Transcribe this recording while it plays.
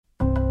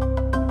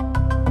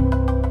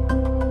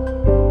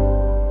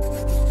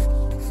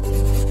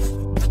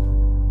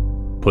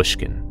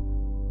Pushkin.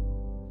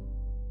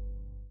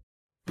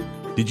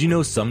 Did you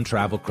know some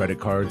travel credit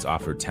cards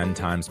offer 10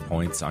 times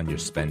points on your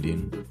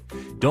spending?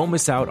 Don't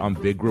miss out on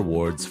big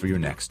rewards for your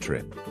next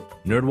trip.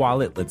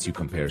 NerdWallet lets you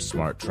compare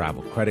smart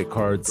travel credit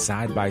cards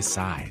side by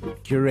side,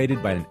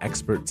 curated by an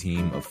expert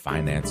team of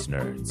finance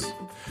nerds.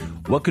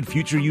 What could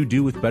future you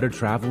do with better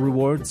travel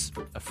rewards?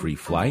 A free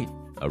flight?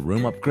 A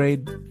room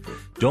upgrade?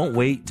 Don't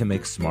wait to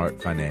make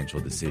smart financial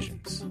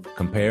decisions.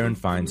 Compare and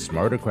find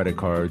smarter credit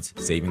cards,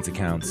 savings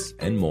accounts,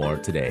 and more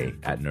today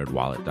at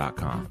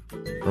nerdwallet.com.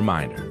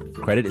 Reminder,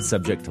 credit is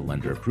subject to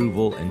lender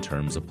approval and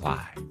terms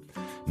apply.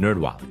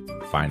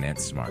 NerdWallet,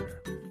 finance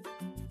smarter.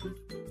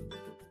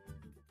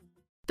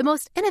 The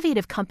most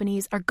innovative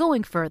companies are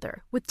going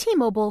further with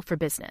T-Mobile for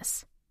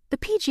Business. The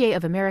PGA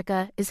of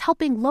America is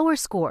helping lower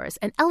scores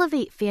and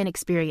elevate fan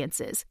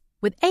experiences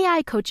with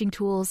AI coaching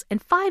tools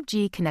and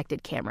 5G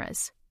connected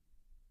cameras.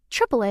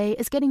 AAA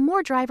is getting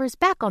more drivers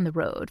back on the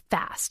road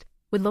fast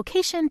with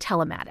location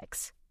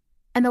telematics.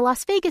 And the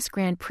Las Vegas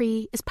Grand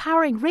Prix is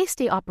powering race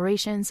day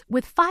operations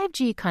with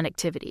 5G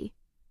connectivity,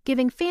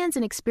 giving fans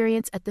an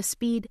experience at the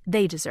speed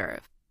they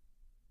deserve.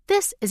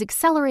 This is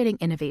accelerating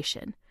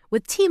innovation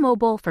with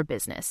T-Mobile for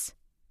Business.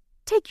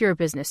 Take your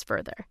business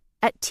further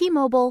at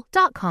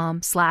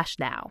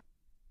T-Mobile.com/now.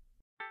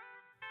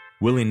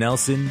 Willie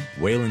Nelson,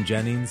 Waylon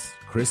Jennings,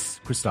 Chris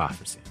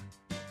Christopherson.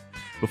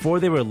 Before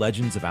they were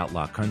legends of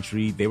outlaw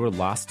country, they were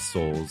lost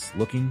souls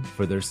looking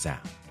for their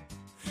sound.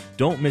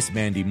 Don't miss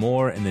Mandy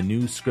Moore in the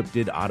new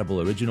scripted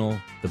Audible original,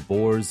 The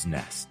Boar's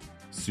Nest,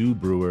 Sue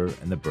Brewer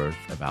and the Birth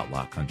of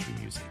Outlaw Country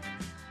Music.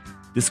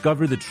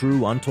 Discover the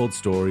true untold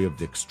story of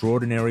the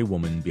extraordinary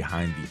woman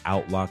behind the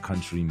outlaw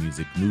country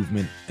music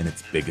movement and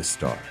its biggest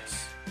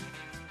stars.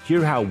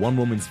 Hear how one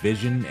woman's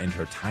vision and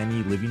her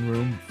tiny living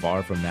room,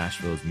 far from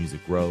Nashville's Music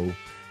Row,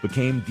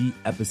 became the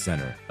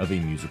epicenter of a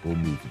musical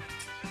movement.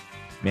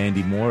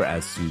 Mandy Moore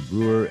as Sue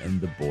Brewer in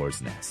The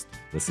Boar's Nest.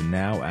 Listen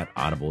now at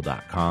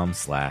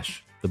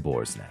audible.com/The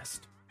Boar's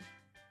Nest.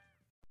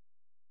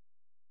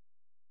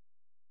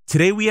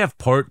 Today we have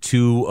part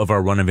 2 of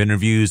our run of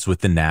interviews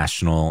with The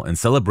National in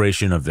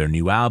celebration of their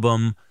new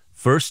album,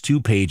 First 2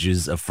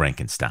 Pages of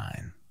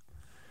Frankenstein.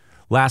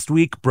 Last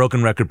week,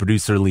 Broken Record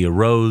producer Leah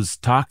Rose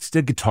talked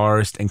to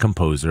guitarist and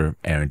composer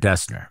Aaron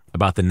Dessner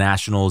about The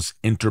National's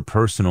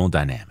interpersonal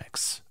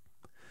dynamics.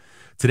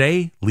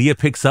 Today, Leah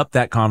picks up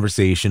that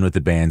conversation with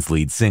the band's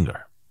lead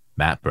singer,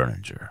 Matt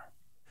Berninger.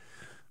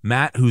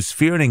 Matt, whose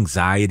fear and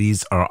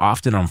anxieties are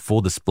often on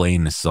full display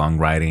in his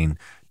songwriting,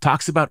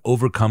 talks about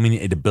overcoming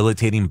a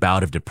debilitating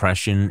bout of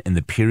depression in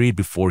the period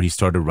before he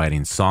started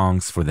writing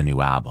songs for the new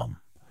album.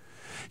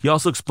 He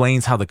also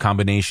explains how the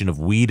combination of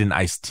weed and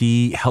iced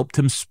tea helped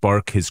him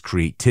spark his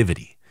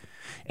creativity,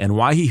 and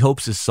why he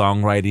hopes his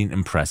songwriting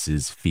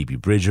impresses Phoebe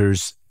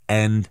Bridgers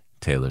and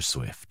Taylor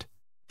Swift.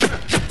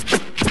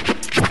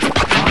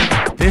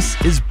 This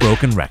is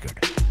Broken Record,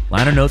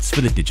 liner notes for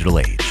the digital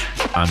age.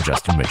 I'm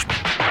Justin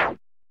Richmond.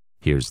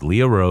 Here's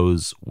Leah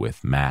Rose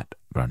with Matt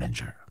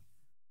Berninger.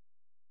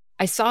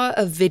 I saw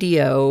a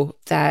video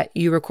that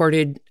you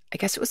recorded, I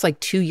guess it was like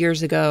 2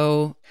 years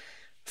ago,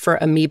 for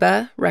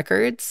Amoeba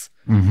Records.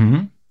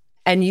 Mm-hmm.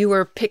 And you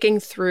were picking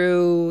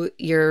through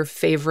your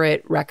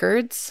favorite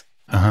records.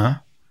 Uh-huh.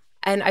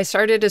 And I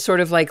started to sort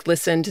of like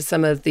listen to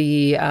some of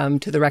the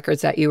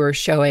records that you were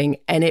showing,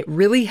 and it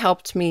really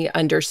helped me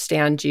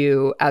understand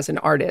you as an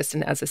artist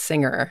and as a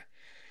singer.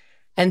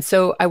 And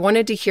so I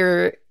wanted to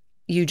hear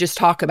you just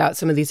talk about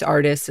some of these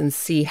artists and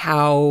see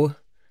how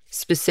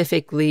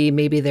specifically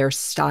maybe their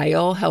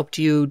style helped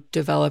you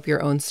develop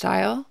your own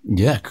style.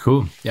 Yeah,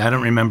 cool. Yeah, I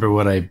don't remember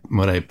what I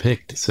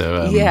picked.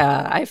 So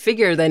yeah, I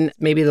figure then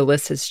maybe the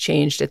list has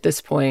changed at this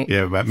point.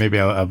 Yeah, but maybe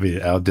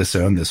I'll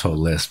disown this whole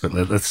list. But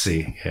let's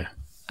see. Yeah,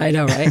 I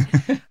know, right?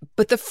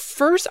 But the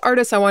first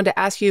artist I wanted to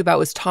ask you about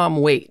was Tom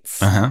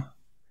Waits. Uh-huh.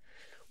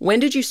 When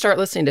did you start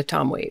listening to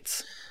Tom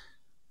Waits?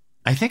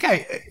 I think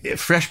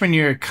freshman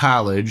year of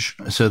college.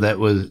 So that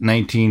was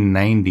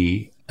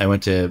 1990. I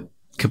went to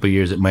couple of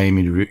years at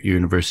Miami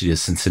University of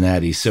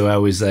Cincinnati. So I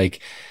was like,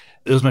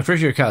 it was my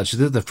first year of college. So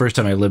this is the first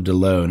time I lived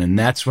alone. And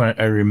that's when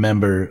I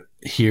remember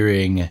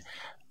hearing,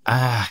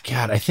 I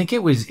think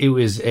it was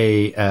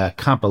a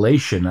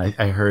compilation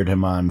I heard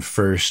him on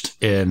first.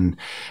 And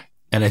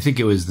I think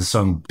it was the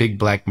song Big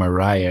Black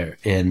Mariah.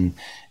 And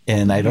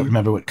I don't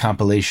remember what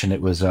compilation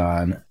it was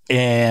on.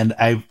 And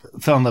I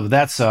fell in love with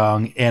that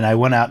song. And I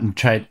went out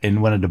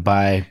and wanted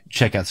to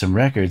check out some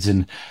records.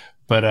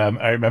 But I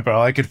remember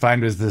all I could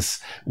find was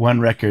this one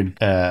record,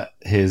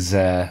 his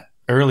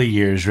early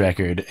years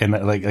record, and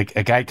like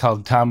a guy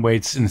called Tom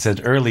Waits and it said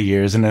early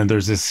years, and then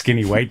there's this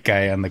skinny white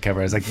guy on the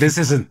cover. I was like, this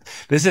isn't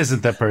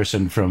the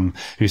person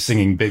who's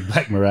singing Big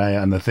Black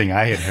Mariah on the thing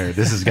I had heard.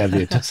 This has got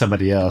to be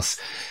somebody else.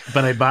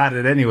 But I bought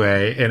it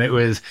anyway, and it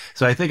was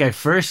so. I think I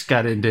first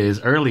got into his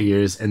early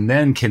years, and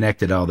then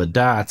connected all the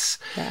dots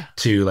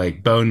to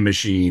like Bone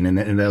Machine, and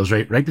that was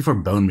right before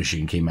Bone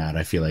Machine came out.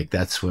 I feel like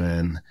that's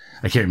when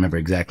I can't remember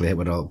exactly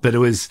what all, but it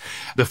was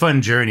the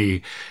fun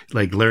journey,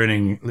 like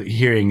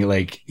hearing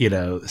like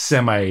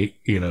semi,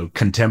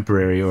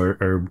 contemporary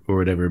or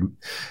whatever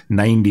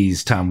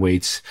 90s Tom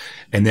Waits,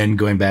 and then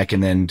going back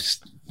and then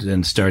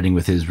starting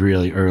with his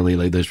really early,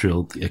 like those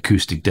real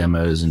acoustic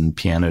demos and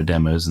piano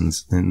demos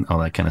and all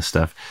that kind of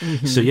stuff.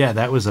 Mm-hmm. So yeah,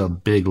 that was a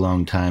big,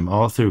 long time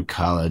all through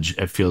college.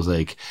 It feels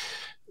like,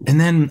 and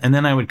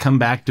then I would come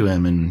back to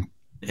him and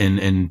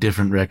in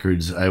different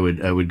records, I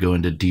would go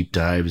into deep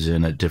dives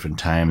in at different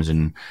times,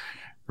 and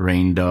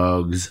Rain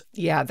Dogs.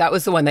 Yeah, that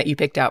was the one that you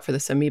picked out for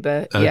this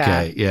amoeba.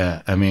 Okay,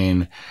 yeah. I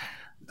mean,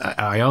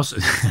 I also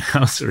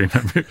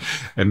remember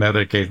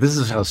another case. This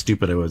is how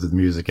stupid I was with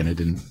music, and I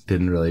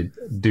didn't really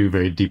do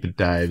very deep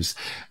dives.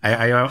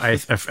 I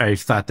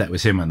thought that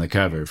was him on the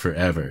cover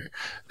forever,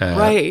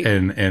 right?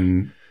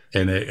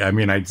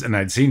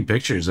 I'd seen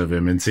pictures of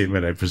him and seen,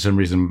 but for some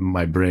reason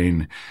my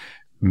brain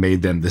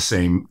made them the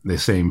same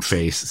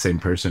face, the same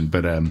person.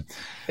 But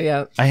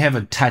yeah, I have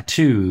a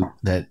tattoo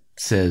that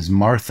says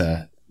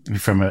Martha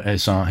from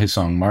his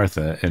song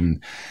Martha,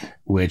 and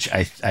which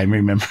I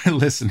remember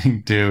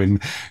listening to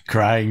and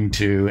crying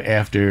to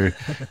after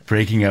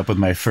breaking up with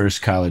my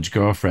first college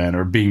girlfriend,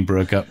 or being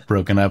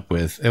broken up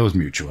with. It was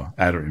mutual.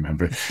 I don't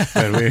remember.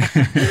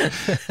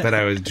 But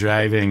I was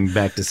driving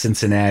back to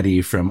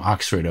Cincinnati from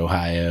Oxford,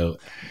 Ohio,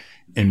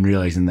 and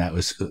realizing that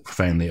was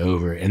finally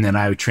over. And then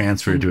I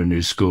transferred to a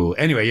new school.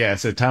 Anyway, yeah,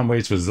 so Tom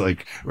Waits was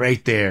like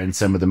right there in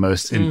some of the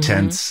most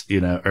intense,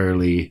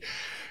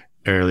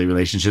 early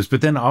relationships.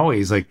 But then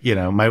always, like,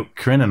 my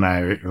Corinne and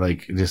I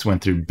like just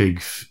went through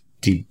big,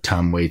 deep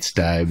Tom Waits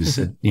dives,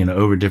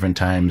 over different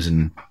times.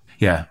 And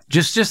yeah,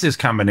 just this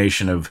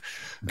combination of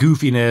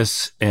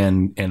goofiness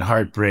and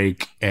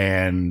heartbreak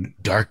and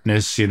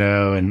darkness,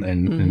 and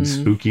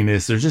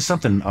spookiness. There's just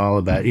something all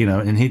about,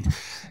 and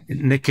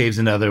Nick Cave's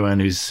another one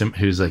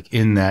who's like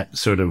in that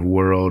sort of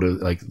world of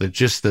like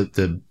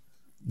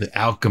the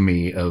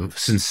alchemy of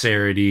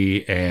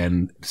sincerity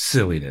and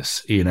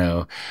silliness,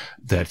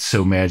 that's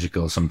so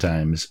magical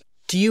sometimes.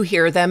 Do you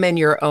hear them in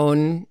your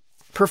own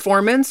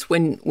performance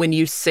when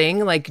you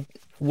sing? Like,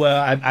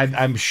 well,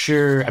 I'm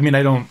sure. I mean,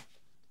 I don't.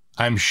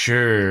 I'm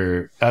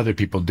sure other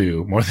people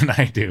do more than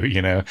I do.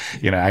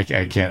 I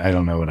can't. I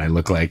don't know what I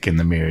look like in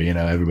the mirror.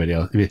 Everybody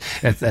else.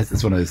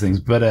 That's one of those things.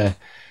 But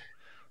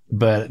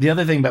the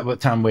other thing about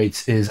Tom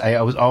Waits is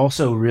I was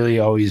also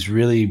always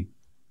really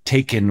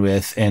taken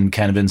with and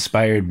kind of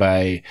inspired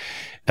by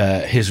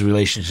his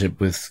relationship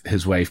with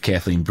his wife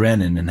Kathleen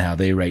Brennan and how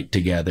they write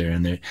together.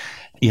 And they're,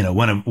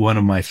 one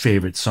of my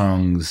favorite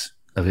songs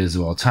of his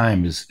of all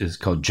time is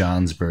called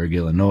Johnsburg,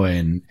 Illinois,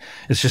 and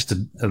it's just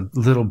a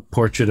little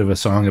portrait of a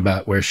song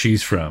about where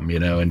she's from,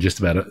 and just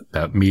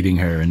about meeting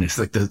her, and it's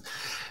like the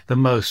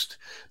most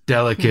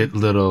delicate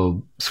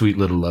sweet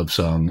little love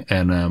song.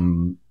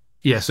 And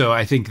so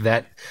I think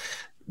that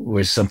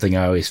was something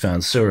I always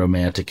found so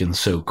romantic and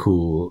so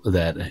cool,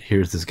 that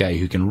here's this guy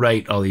who can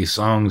write all these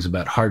songs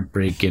about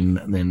heartbreak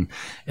and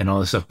all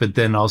this stuff, but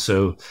then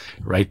also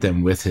write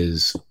them with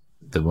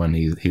the one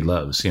he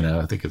loves.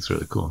 I think it's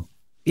really cool.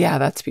 Yeah,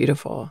 that's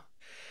beautiful.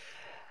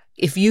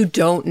 If you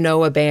don't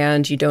know a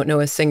band, you don't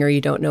know a singer,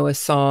 you don't know a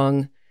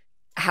song,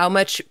 how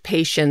much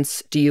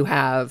patience do you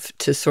have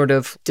to sort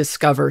of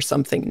discover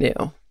something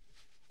new?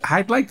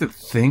 I'd like to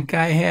think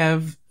I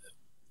have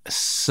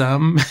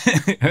some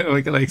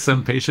like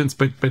some patience,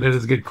 but it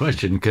is a good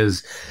question,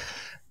 because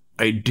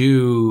I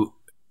do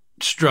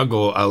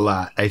struggle a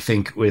lot, I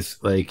think, with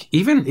like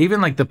even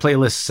like the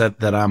playlists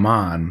that I'm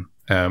on.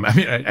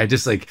 I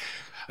just like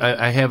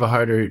I have a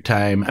harder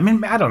time. I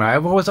mean, I don't know. I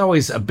was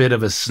always a bit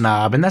of a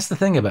snob, and that's the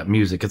thing about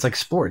music. It's like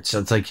sports. So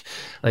it's like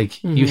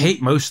you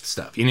hate most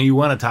stuff. You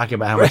want to talk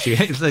about how much you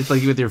hate. It's like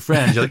with your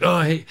friends. You're like,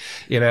 oh, hey,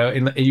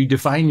 and you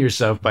define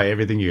yourself by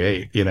everything you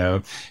hate.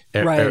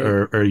 Right.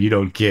 Or you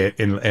don't get.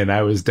 And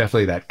I was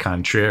definitely that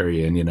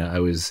contrarian.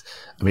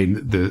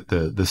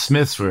 The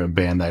Smiths were a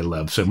band I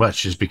loved so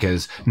much just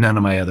because none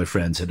of my other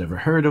friends had ever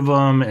heard of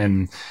them,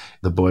 and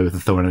The Boy with the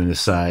Thorn in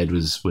His Side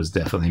was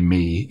definitely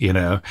me,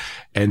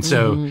 and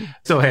so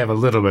I have a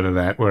little bit of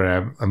that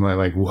where I'm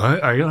like,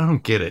 what? I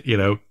don't get it,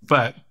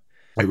 but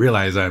I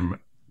realize I'm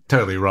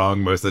totally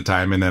wrong most of the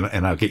time, and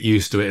I'll get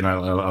used to it, and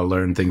I'll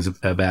learn things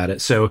about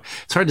it. So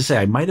it's hard to say.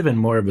 I might have been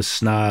more of a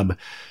snob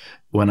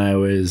when I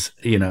was,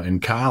 in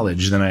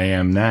college than I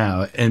am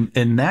now,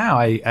 and now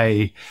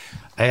I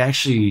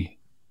actually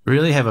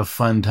really have a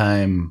fun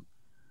time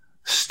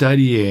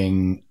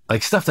studying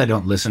like stuff that I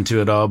don't listen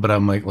to at all, but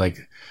I'm like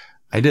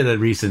I did a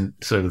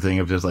recent sort of thing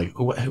of just like,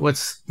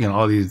 what's,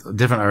 all these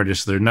different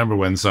artists, their number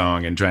one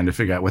song, and trying to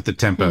figure out what the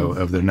tempo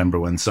of their number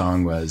one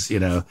song was,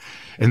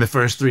 And the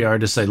first three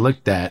artists I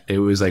looked at, it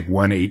was like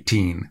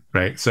 118,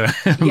 right? So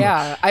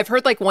yeah, I've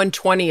heard like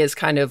 120 is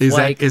kind of is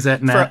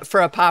that not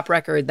for a pop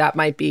record, that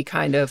might be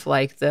kind of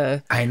like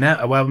the I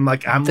know. Well, I'm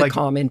like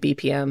common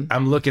BPM.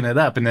 I'm looking it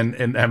up, and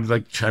I'm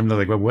like trying to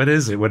like, well, what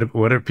is it?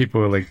 What are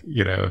people like?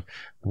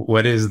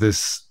 What is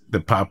this? The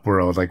pop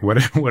world, like what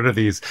are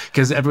these?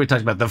 Because everybody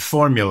talks about the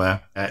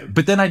formula,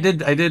 but then I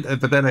did,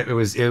 but then it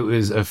was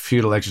a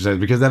futile exercise,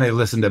 because then I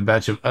listened to a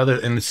bunch of other,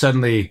 and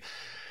suddenly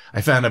I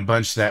found a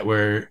bunch that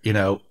were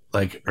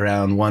like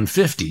around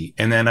 150.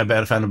 And then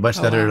I found a bunch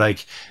that are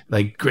like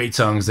great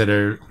songs that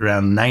are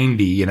around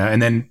 90, you know,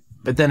 and then,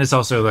 but then it's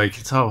also like,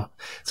 it's all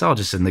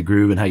just in the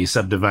groove and how you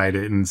subdivide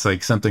it. And it's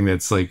like something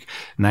that's like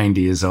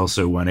 90 is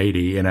also 180,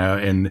 you know,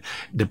 and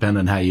depend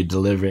on how you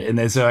deliver it. And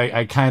then, so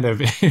I kind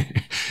of,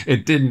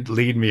 it didn't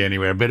lead me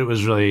anywhere, but it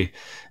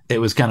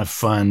was kind of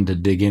fun to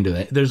dig into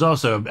that. There's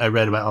also, I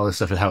read about all this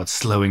stuff and how it's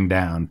slowing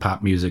down.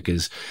 Pop music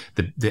is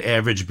the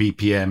average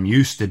BPM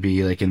used to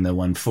be like in the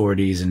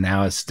 140s, and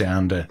now it's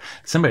down to,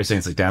 somebody's saying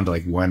it's like down to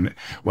like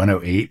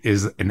 108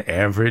 is an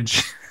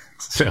average.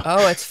 So,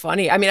 oh, it's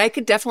funny. I mean, I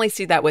could definitely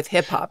see that with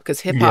hip hop, because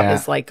hip hop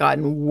has like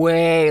gotten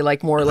way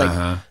like more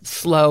like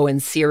slow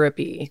and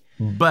syrupy.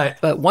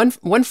 But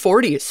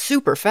 140 is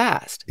super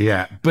fast.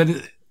 Yeah. But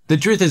the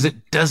truth is,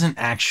 it doesn't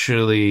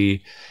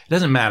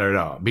matter at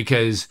all,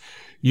 because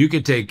you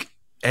could take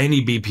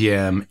any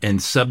BPM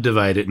and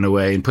subdivide it in a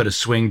way and put a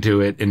swing to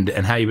it, and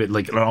how you would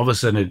like, all of a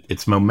sudden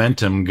its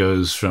momentum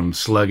goes from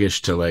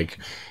sluggish to like,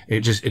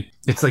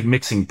 it's like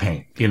mixing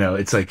paint, you know,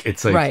 it's like,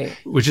 right.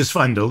 Which is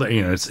fun to learn,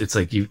 you know, it's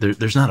like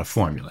there's not a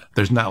formula.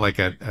 There's not like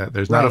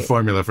there's not a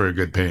formula for a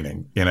good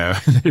painting, you know,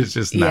 there's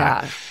just not.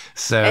 Yeah.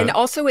 So, and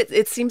also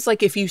it seems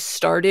like if you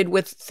started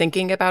with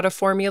thinking about a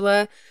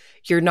formula,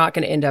 you're not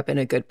going to end up in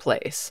a good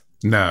place.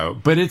 No,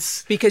 but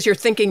it's because you're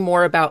thinking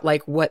more about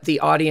like what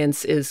the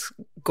audience is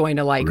going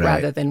to like,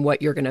 rather than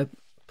what you're going to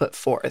put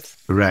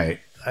forth. Right.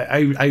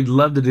 I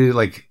love to do,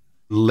 like,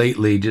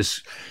 lately,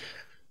 just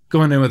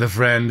going in with a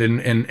friend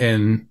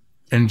and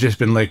just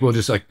been like, we'll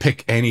just like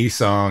pick any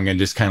song and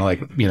just kind of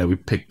like, you know, we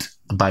picked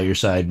By Your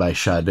Side by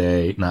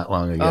Sade not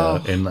long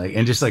ago,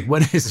 and just like,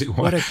 what is it?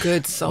 What a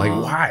good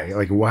song!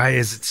 Like why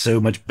is it so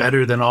much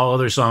better than all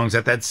other songs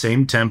at that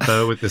same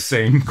tempo with the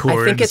same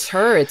chords? I think it's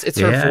her. It's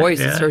her voice.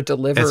 Yeah. It's her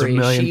delivery. It's a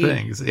million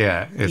things.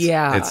 Yeah.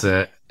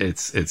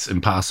 It's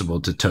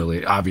impossible to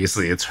totally.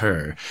 Obviously, it's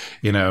her.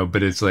 You know,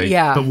 but it's like,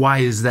 but why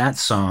is that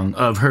song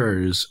of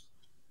hers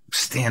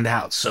stand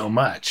out so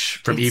much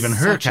from even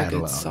her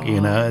catalog? You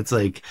know, it's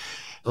like,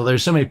 well,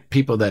 there's so many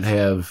people that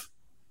have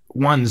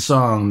one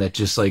song that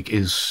just like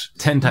is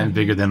 10 times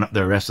bigger than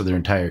the rest of their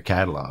entire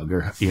catalog,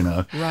 or, you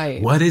know,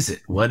 right. What is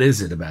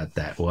it about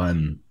that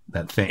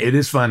thing? It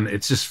is fun.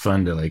 It's just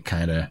fun to like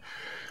kind of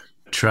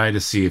try to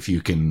see if you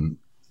can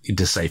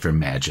decipher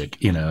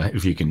magic, you know,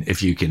 if you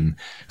can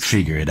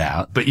figure it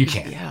out, but you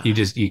can't. Yeah.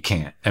 You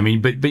can't. I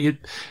mean, but it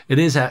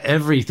is how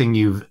everything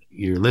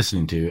you're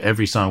listening to,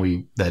 every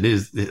song that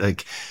is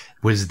like,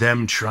 was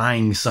them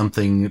trying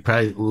something,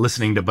 probably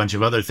listening to a bunch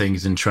of other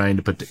things and trying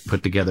to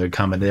put together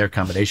their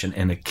combination.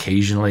 And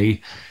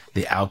occasionally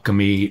the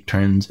alchemy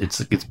turns, it's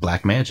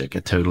black magic.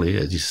 It totally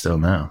is. You still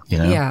know, you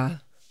know? Yeah.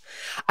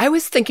 I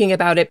was thinking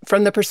about it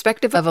from the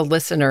perspective of a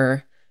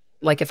listener.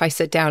 Like, if I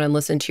sit down and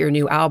listen to your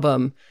new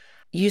album,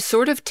 you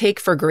sort of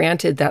take for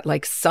granted that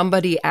like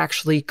somebody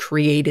actually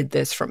created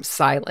this from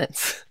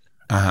silence.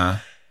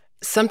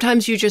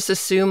 Sometimes you just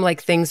assume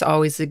like things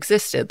always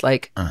existed.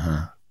 Like,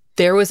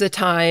 there was a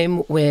time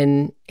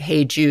when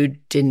Hey Jude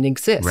didn't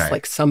exist. Right.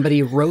 Like,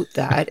 somebody wrote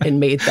that and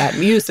made that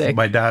music.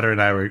 My daughter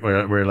and I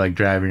were like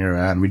driving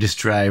around. We just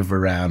drive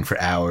around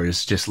for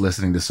hours just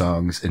listening to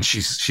songs. And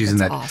she's in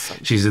that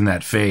awesome. She's in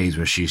that phase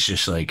where she's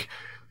just like,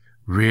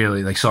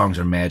 really, like, songs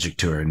are magic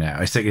to her now.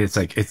 I think it's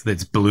like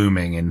it's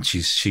blooming, and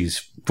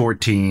she's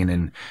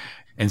 14,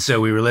 and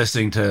so we were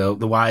listening to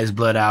the Wise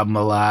Blood album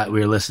a lot. We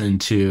were listening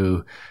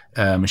to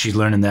and she's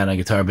learning that on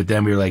guitar, but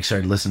then we were like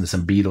started listening to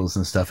some Beatles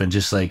and stuff, and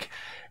just like,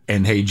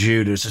 and Hey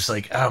Jude was just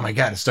like, oh my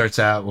God, it starts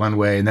out one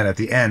way, and then at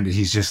the end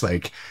he's just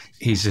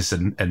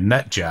a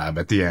nut job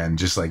at the end,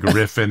 just like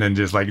riffing and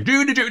just like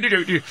do.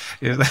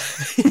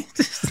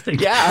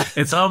 Yeah,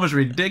 it's almost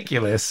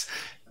ridiculous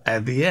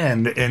at the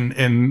end,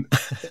 and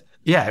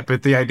yeah,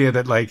 but the idea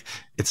that like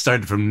it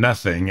started from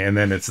nothing and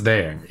then it's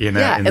there, you know?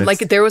 Yeah, and like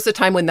there was a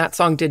time when that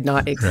song did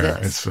not exist.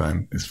 Yeah, it's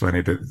fun. It's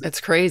funny.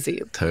 It's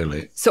crazy.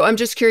 Totally. So I'm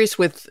just curious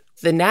with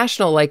the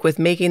National, like with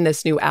making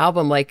this new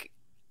album, like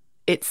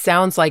it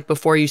sounds like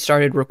before you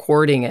started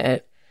recording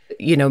it,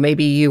 you know,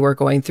 maybe you were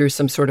going through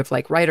some sort of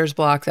like writer's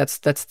block. That's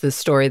the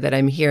story that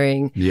I'm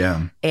hearing.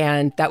 Yeah.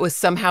 And that was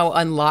somehow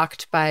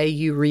unlocked by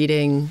you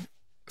reading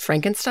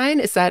Frankenstein.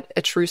 Is that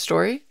a true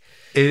story?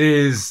 It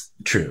is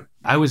true.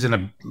 I was in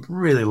a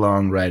really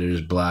long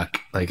writer's block.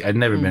 Like I'd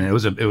never been. It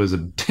was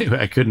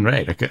I couldn't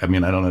write. I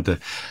mean, I don't know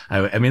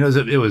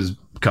it was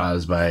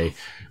caused by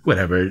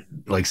whatever,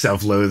 like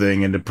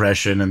self-loathing and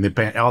depression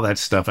and all that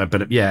stuff.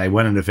 But yeah, I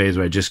went into a phase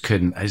where I just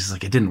couldn't. I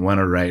didn't want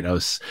to write. I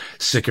was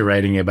sick of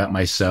writing about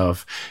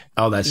myself,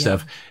 all that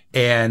stuff.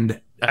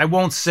 And I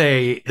won't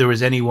say there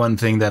was any one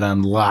thing that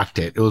unlocked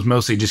it. It was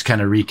mostly just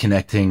kind of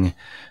reconnecting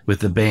with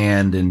the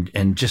band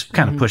and just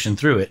kind of pushing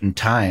through it in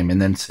time.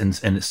 And then,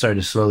 and it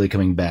started slowly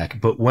coming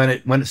back. But when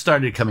it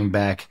started coming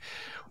back,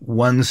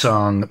 one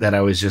song that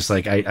I was just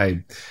like,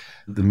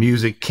 the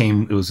music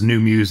came, it was new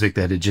music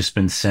that had just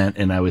been sent.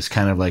 And I was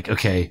kind of like,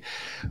 okay,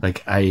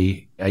 like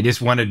I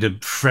just wanted to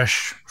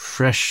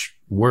fresh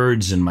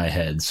words in my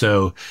head.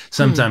 So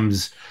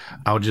sometimes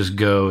I'll just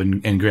go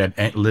and grab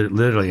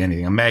literally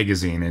anything, a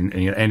magazine and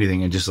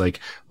anything, and just like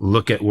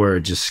look at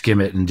words, just skim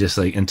it, and just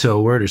like until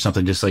a word or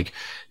something, just like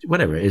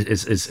whatever.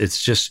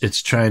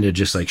 It's trying to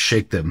just like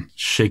shake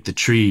the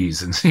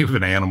trees and see if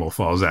an animal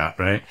falls out,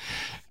 right?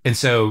 And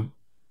so,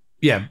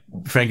 yeah,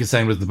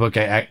 Frankenstein was the book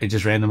I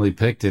just randomly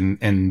picked,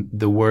 and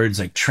the words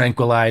like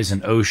tranquilize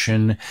an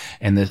ocean,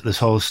 and this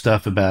whole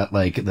stuff about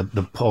like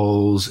the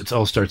poles. It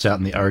all starts out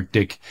in the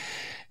Arctic.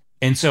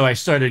 And so I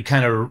started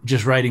kind of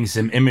just writing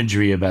some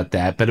imagery about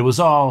that, but it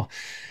was all,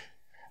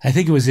 I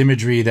think it was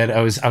imagery that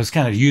I was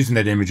kind of using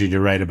that imagery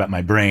to write about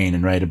my brain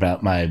and write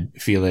about my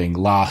feeling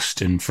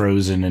lost and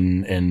frozen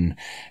and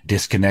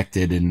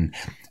disconnected. And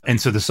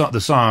so the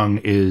song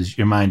is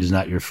 "Your Mind Is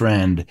Not Your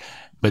Friend,"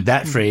 but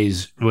that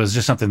phrase was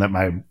just something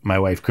that my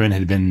wife Corinne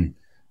had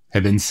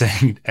been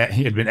saying,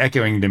 had been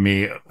echoing to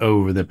me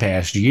over the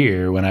past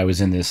year when I was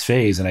in this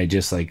phase. And I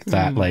just like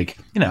thought like,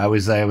 I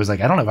was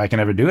like, I don't know if I can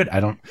ever do it. I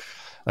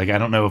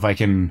don't know if I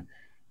can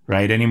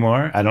write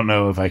anymore. I don't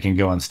know if I can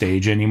go on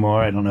stage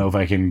anymore. I don't know if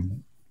I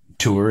can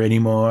tour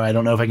anymore. I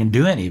don't know if I can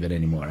do any of it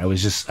anymore. I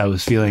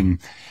was feeling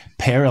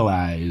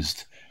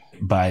paralyzed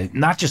by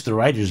not just the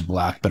writer's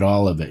block, but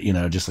all of it,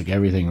 just like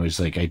everything was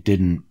like,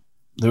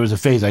 there was a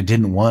phase I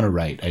didn't want to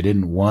write. I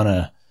didn't want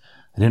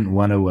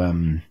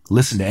to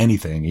listen to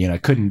anything. I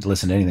couldn't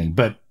listen to anything.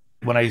 But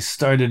when I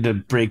started to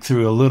break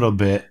through a little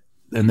bit,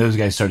 and those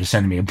guys started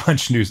sending me a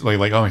bunch of news,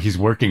 like, oh, he's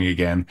working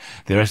again.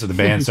 The rest of the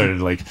band started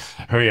to like,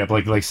 hurry up,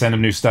 like send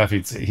him new stuff.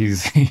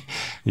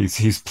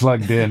 He's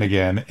plugged in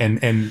again.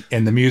 And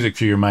the music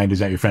for "Your Mind Is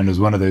Not Your Friend" was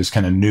one of those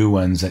kind of new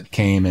ones that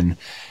came,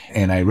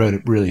 and I wrote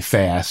it really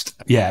fast.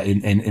 Yeah.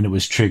 And it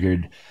was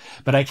triggered,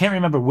 but I can't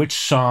remember which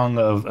song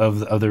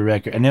of the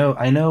record.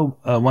 I know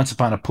 "Once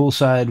Upon a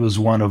Poolside" was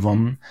one of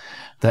them.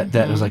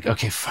 That was like,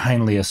 okay,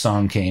 finally a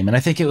song came. And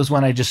I think it was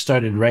when I just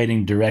started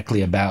writing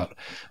directly about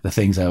the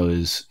things I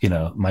was,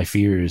 my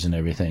fears and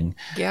everything.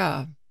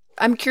 Yeah.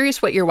 I'm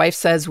curious what your wife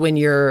says when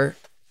you're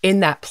in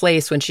that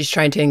place, when she's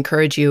trying to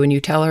encourage you and you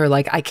tell her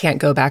like, I can't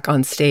go back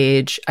on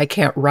stage. I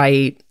can't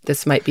write.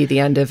 This might be the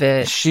end of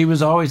it. She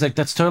was always like,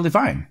 that's totally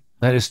fine.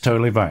 That is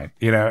totally fine,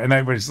 and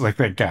I was like,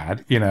 thank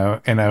God,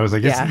 and I was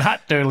like, it's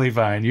not totally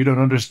fine. You don't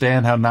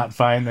understand how not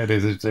fine that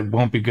is. It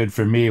won't be good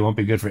for me. It won't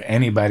be good for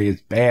anybody.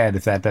 It's bad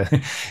if that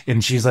doesn't.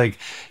 And she's like,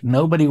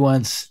 nobody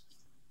wants,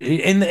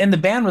 and the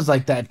band was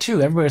like that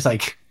too. Everybody's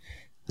like,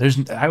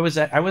 I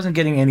wasn't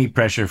getting any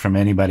pressure from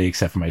anybody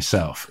except for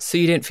myself. So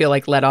you didn't feel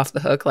like let off the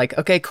hook, like,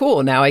 okay,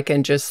 cool. Now I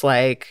can just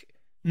like.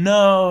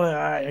 No,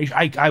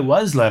 I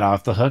was let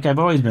off the hook. I've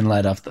always been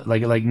let off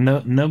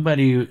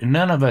nobody,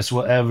 none of us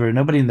will ever,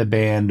 nobody in the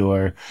band,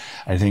 or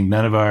I think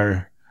none of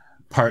our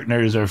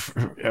partners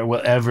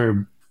will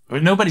ever,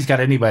 nobody's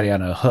got anybody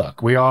on a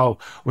hook. We all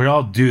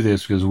do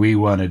this because we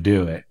want to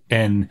do it.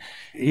 And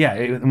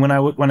yeah, when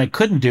I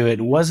couldn't do it,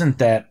 it wasn't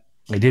that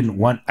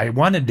I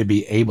wanted to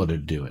be able to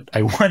do it.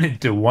 I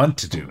wanted to want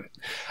to do it.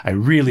 I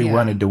really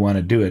wanted to want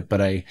to do it, but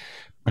I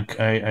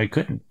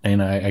couldn't,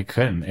 and I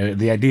couldn't.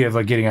 The idea of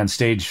like getting on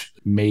stage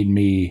made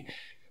me,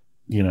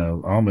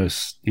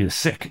 almost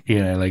sick.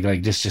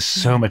 Like just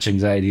so much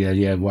anxiety. The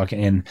idea of walking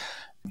in,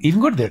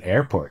 even go to the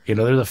airport.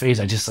 There's a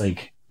phase I just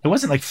like. It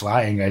wasn't like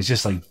flying. I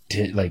just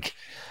like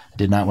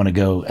did not want to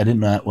go. I did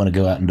not want to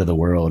go out into the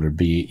world or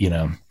be.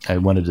 I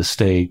wanted to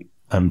stay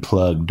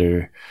unplugged,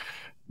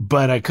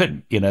 but I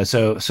couldn't.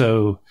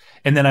 So.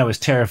 And then I was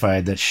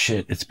terrified that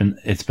shit, it's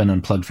been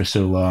unplugged for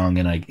so long,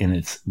 and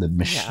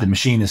the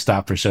machine has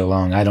stopped for so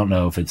long. I don't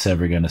know if it's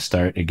ever going to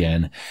start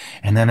again.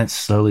 And then it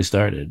slowly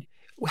started.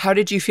 How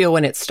did you feel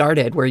when it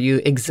started? Were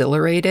you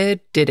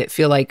exhilarated? Did it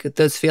feel like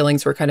those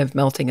feelings were kind of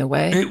melting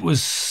away? It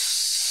was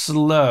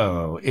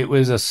slow. It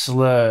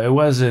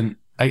wasn't.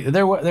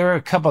 There were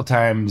a couple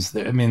times.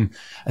 I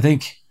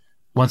think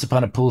 "Once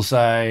Upon a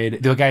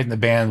Poolside," the guys in the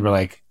band were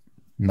like,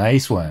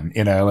 "Nice one,"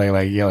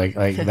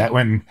 like that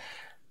one.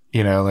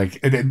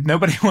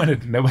 Nobody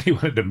wanted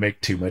to make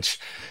too much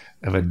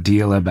of a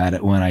deal about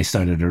it when I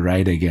started to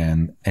write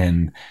again,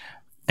 and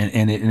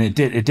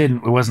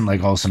it wasn't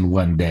like all of a sudden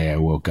one day I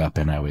woke up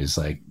and I was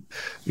like,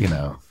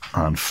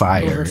 on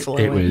fire.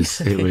 Overflowing.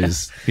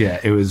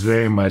 It was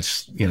very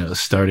much,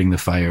 starting the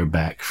fire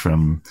back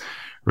from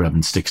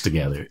rubbing sticks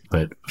together,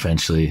 but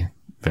eventually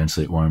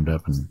it warmed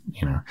up, and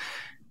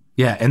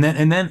yeah, and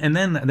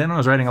then I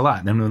was writing a lot.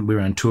 And then when we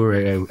were on tour,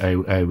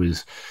 I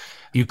was.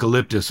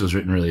 Eucalyptus was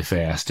written really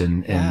fast,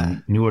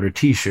 and New Order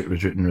T-shirt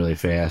was written really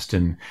fast,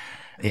 and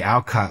the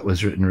Alcott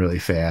was written really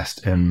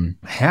fast, and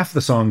half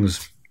the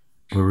songs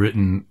were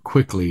written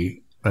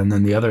quickly, and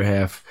then the other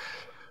half,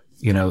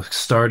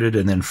 started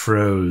and then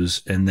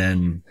froze, and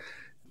then,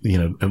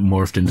 it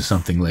morphed into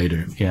something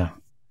later. Yeah.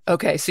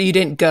 Okay, so you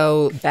didn't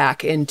go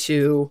back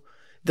into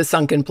the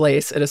sunken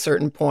place at a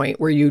certain point.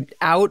 Were you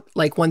out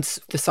like once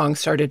the song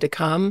started to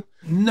come?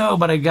 No,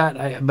 but I got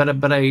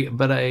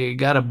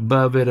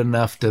above it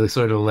enough to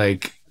sort of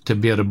like to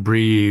be able to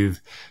breathe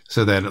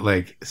so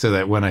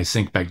that when I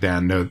sink back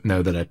down, know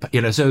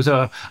that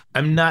so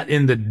I'm not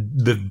in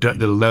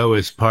the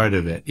lowest part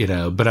of it,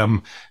 but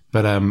I'm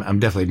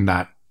definitely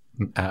not.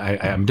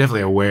 I'm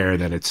definitely aware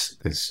that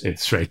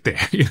it's right there.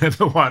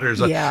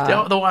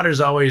 The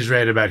water's always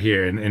right about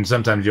here, and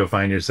sometimes you'll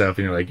find yourself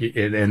and you're like,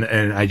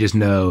 and I just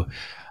know,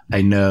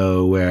 I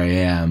know where I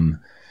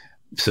am.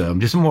 So I'm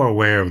just more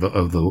aware of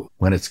the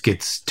when it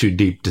gets too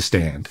deep to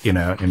stand,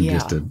 and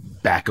just to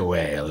back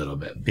away a little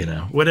bit,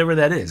 whatever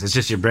that is. It's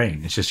just your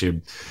brain. It's just your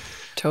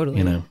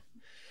totally.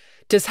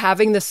 Does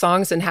having the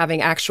songs and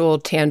having actual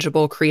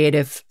tangible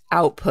creative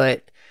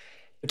output,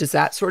 does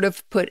that sort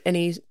of put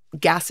any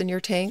gas in your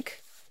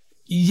tank?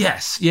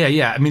 Yes.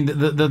 Yeah. I mean,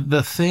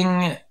 the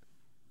thing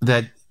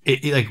that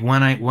like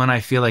when I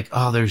feel like,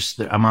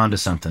 I'm onto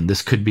something.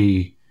 This could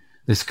be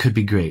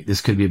great. This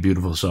could be a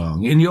beautiful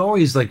song. And you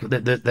always like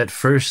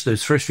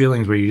those first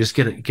feelings where you just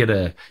get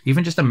a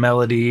even just a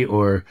melody,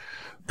 or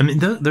I mean,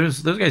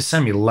 those guys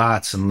send me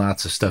lots and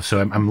lots of stuff. So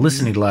I'm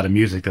listening to a lot of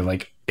music that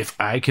like, if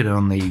I could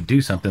only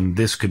do something,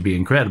 this could be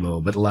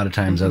incredible. But a lot of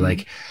times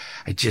I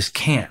just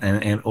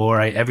can't.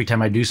 Or every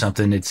time I do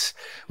something, it's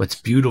what's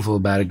beautiful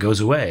about it goes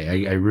away.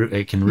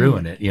 I can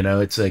ruin it.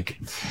 It's like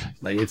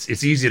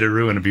it's easy to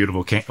ruin a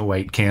beautiful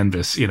white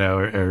canvas,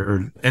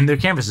 and their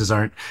canvases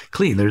aren't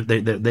clean.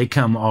 They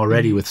come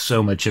already with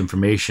so much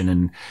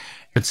information.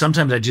 But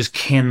sometimes I just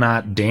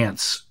cannot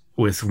dance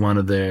with one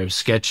of their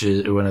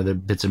sketches or one of the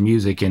bits of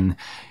music. And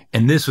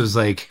this was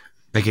like,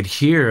 I could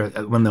hear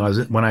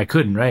when I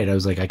couldn't write, I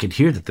was like, I could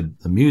hear that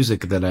the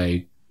music that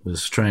I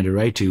was trying to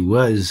write to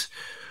was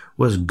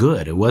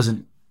good. It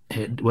wasn't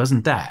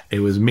that. It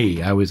was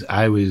me. I was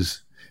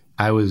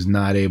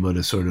not able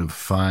to sort of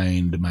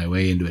find my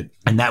way into it.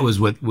 And that was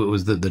what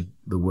was the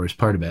worst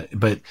part about it.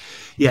 But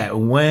yeah,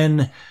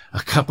 when a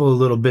couple of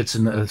little bits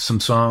and some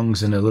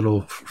songs and a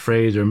little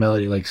phrase or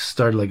melody like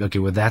started like, okay,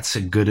 well, that's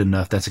a good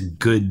enough. That's a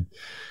good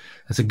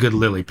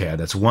lily pad.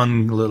 That's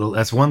one little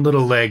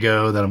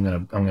Lego that I'm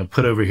gonna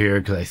put over here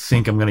because I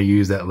think I'm gonna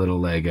use that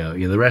little Lego.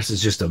 The rest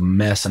is just a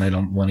mess, and I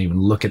don't want to even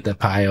look at that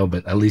pile.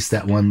 But at least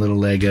that one little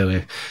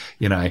Lego,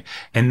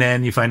 and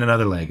then you find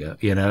another Lego,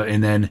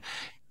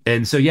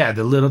 and so yeah,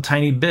 the little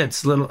tiny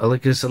bits, a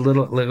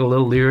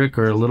little lyric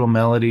or a little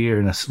melody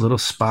or a little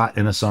spot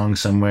in a song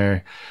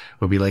somewhere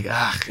will be like,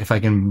 if I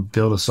can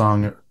build a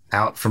song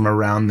out from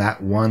around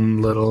that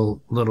one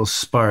little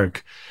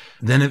spark,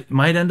 then it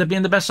might end up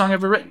being the best song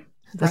ever written.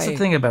 That's the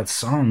thing about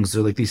songs.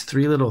 They're like these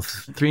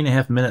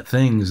 3.5 minute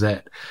things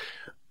that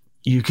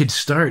you could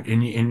start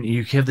and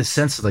you have the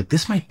sense of like,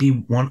 this might be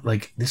one,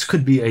 like this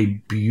could be a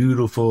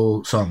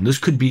beautiful song. This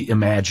could be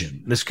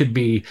Imagine. This could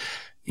be,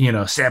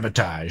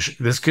 Sabotage.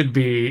 This could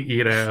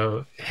be,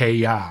 Hey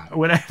Ya,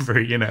 whatever,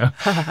 you know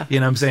what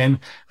I'm saying?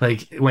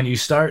 Like when you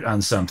start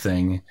on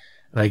something,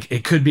 like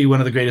it could be one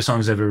of the greatest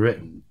songs ever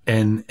written,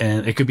 and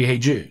it could be Hey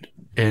Jude,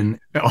 and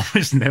it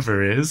almost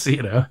never is,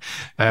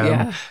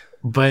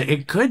 but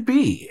it could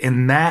be.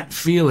 And that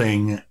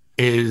feeling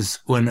is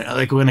when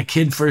a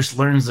kid first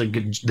learns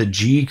the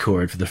G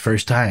chord for the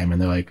first time,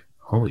 and they're like,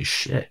 holy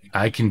shit,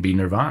 I can be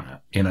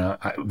Nirvana.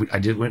 I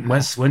did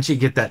once you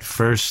get that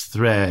first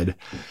thread.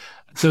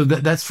 So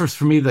that's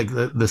for me, like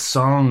the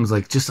songs,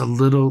 like just a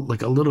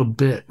little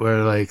bit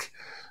where like,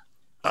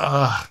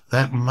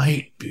 that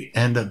might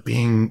end up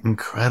being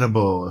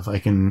incredible if I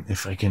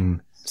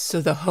can. So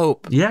the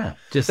hope. Yeah.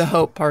 Just the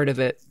hope part of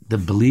it. The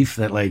belief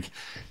that like,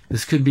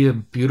 this could be a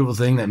beautiful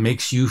thing that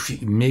makes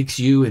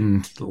you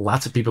and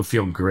lots of people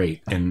feel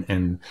great.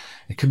 And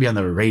it could be on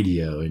the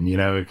radio, and,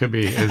 it could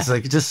be, it's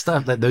like just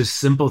stuff that those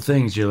simple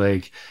things, you're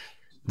like,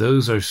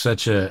 those are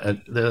such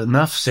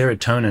enough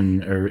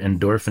serotonin or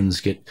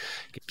endorphins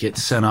get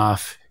sent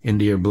off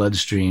into your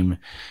bloodstream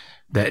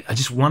that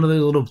just one of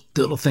those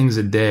little things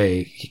a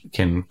day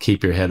can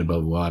keep your head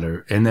above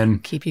water and then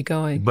keep you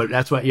going. But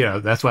that's why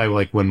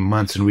like when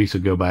months and weeks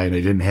would go by and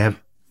I didn't have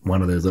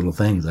one of those little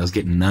things, I was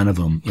getting none of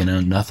them,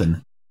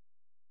 nothing.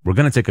 We're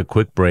going to take a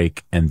quick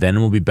break, and then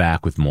we'll be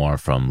back with more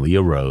from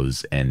Leah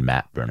Rose and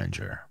Matt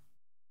Berninger.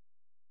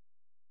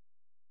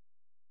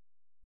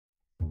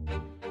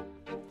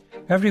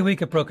 Every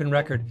week at Broken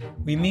Record,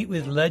 we meet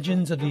with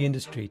legends of the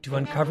industry to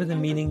uncover the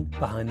meaning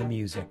behind the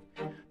music,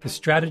 the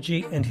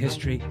strategy and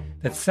history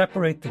that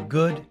separate the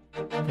good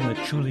from the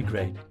truly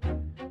great.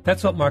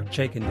 That's what Mark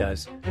Chaikin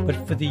does, but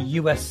for the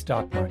U.S.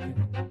 stock market.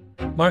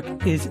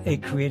 Mark is a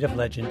creative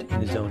legend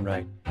in his own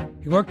right.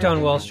 He worked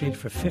on Wall Street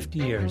for 50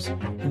 years,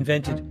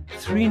 invented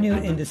 3 new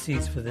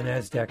indices for the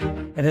NASDAQ,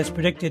 and has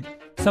predicted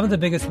some of the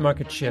biggest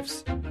market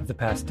shifts of the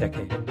past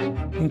decade,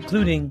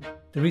 including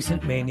the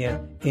recent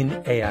mania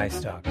in AI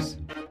stocks.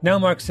 Now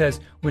Mark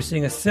says we're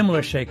seeing a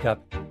similar shakeup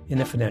in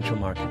the financial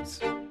markets.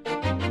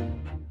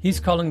 He's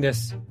calling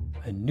this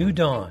a new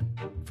dawn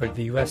for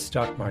the U.S.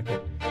 stock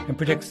market and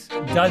predicts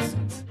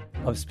dozens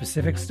of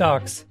specific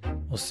stocks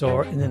will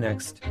soar in the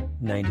next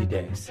 90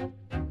 days.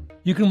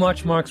 You can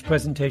watch Mark's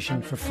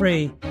presentation for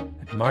free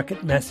at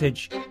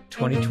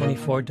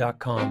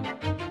marketmessage2024.com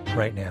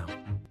right now.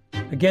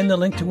 Again, the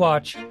link to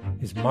watch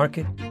is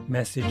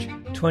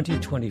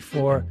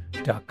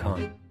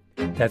marketmessage2024.com.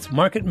 That's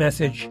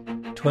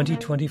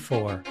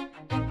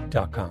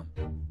marketmessage2024.com.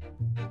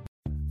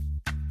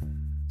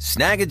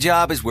 Snag a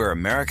Job is where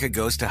America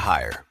goes to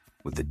hire,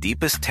 with the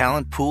deepest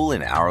talent pool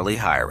in hourly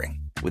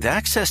hiring. With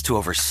access to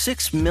over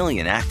 6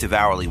 million active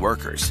hourly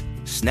workers,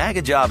 Snag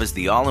a Job is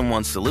the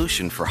all-in-one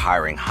solution for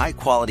hiring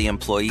high-quality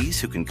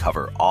employees who can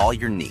cover all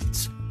your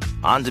needs.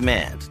 On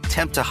demand,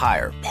 temp to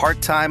hire,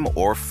 part-time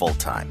or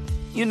full-time.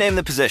 You name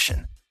the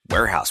position.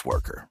 Warehouse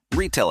worker,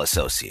 retail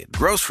associate,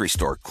 grocery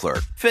store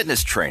clerk,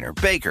 fitness trainer,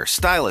 baker,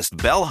 stylist,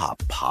 bellhop,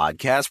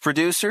 podcast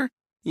producer.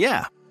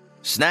 Yeah,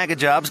 Snag a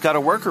Job's got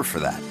a worker for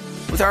that.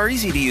 With our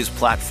easy-to-use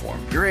platform,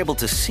 you're able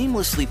to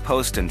seamlessly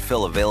post and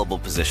fill available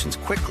positions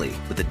quickly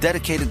with a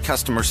dedicated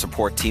customer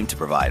support team to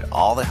provide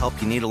all the help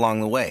you need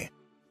along the way.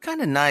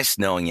 Kind of nice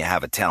knowing you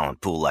have a talent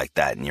pool like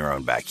that in your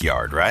own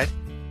backyard, right?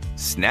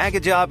 Snag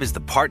a Job is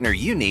the partner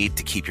you need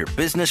to keep your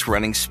business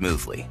running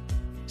smoothly.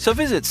 So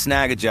visit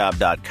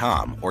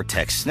snagajob.com or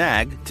text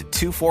snag to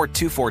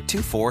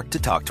 242424 to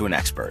talk to an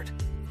expert.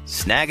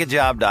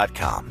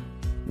 Snagajob.com,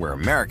 where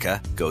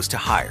America goes to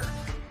hire.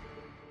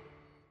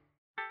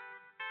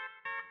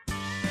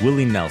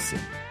 Willie Nelson,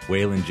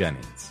 Waylon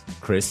Jennings,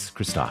 Chris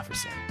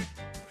Christopherson.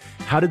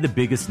 How did the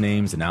biggest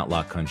names in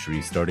outlaw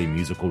country start a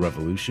musical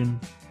revolution?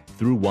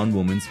 Through one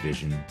woman's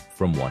vision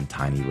from one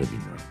tiny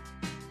living room.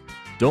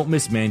 Don't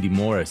miss Mandy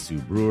Moore as Sue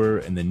Brewer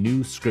in the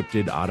new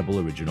scripted Audible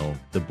original,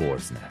 The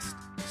Boar's Nest,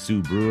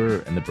 Sue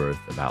Brewer and the Birth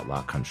of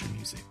Outlaw Country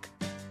Music.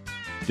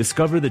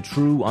 Discover the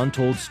true,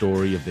 untold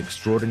story of the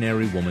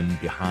extraordinary woman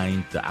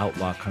behind the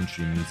outlaw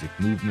country music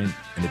movement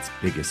and its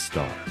biggest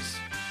stars.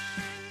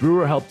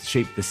 Brewer helped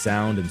shape the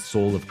sound and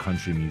soul of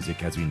country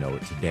music as we know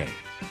it today,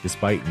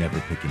 despite never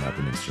picking up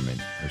an instrument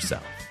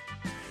herself.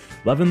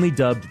 Lovingly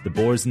dubbed The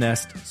Boar's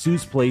Nest,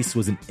 Sue's place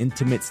was an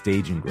intimate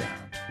staging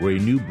ground where a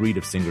new breed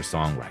of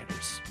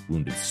singer-songwriters,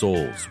 wounded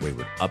souls,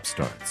 wayward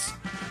upstarts,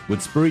 would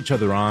spur each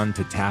other on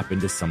to tap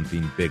into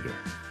something bigger,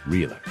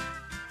 realer.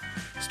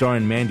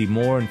 Starring Mandy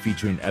Moore and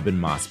featuring Eben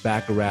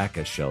Moss-Bacharach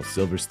as Shel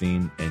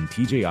Silverstein and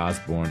TJ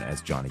Osborne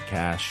as Johnny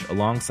Cash,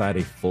 alongside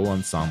a full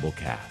ensemble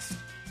cast.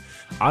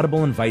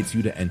 Audible invites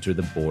you to enter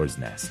The Boar's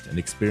Nest and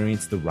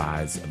experience the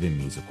rise of a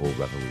musical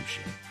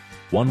revolution.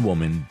 One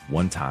woman,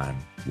 one time,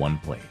 one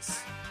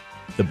place.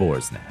 The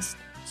Boar's Nest,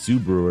 Sue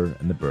Brewer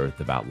and the Birth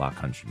of Outlaw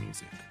Country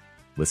Music.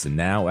 Listen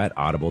now at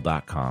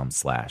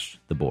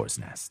audible.com/The Boar's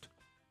Nest.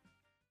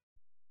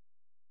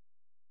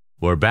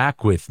 We're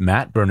back with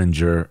Matt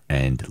Berninger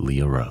and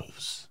Leah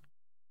Rose.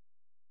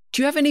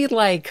 Do you have any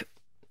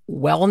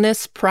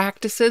wellness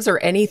practices or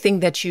anything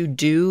that you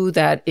do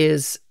that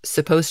is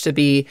supposed to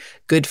be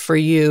good for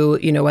you,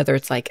 whether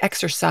it's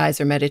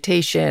exercise or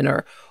meditation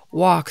or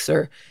walks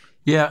or...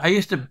 Yeah, I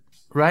used to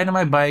ride on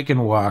my bike and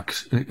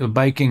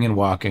biking and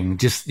walking,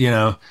 just,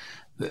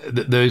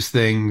 those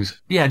things.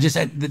 Yeah, I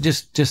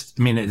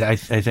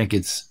think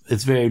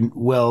it's very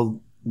well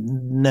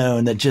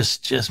known that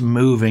just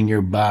moving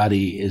your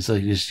body is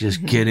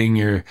just getting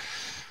your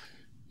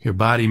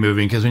body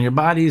moving. Because when your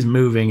body's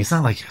moving, it's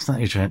not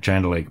you're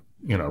trying to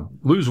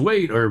lose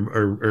weight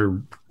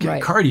or get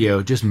right.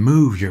 Cardio. Just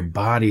move your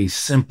body.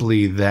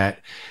 Simply that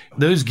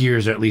those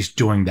gears are at least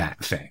doing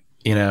that thing.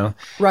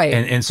 Right.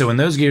 And so when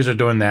those gears are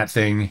doing that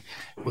thing,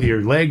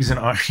 your legs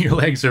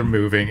are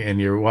moving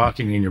and you're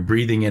walking and you're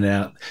breathing in and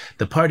out.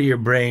 The part of your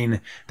brain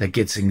that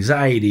gets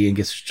anxiety and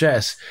gets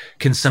stress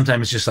can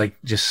sometimes just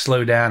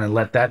slow down and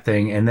let that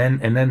thing. And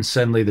then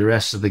suddenly the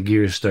rest of the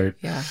gears start.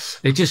 Yeah.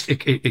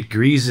 It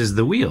greases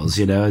the wheels,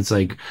 It's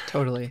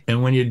totally.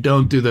 And when you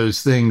don't do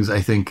those things,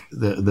 I think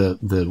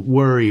the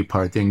worry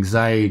part, the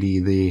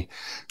anxiety,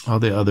 all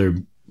the other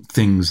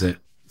things that,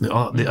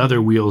 all the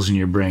other wheels in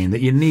your brain that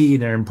you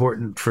need are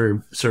important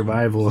for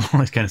survival and all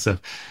that kind of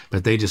stuff,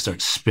 but they just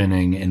start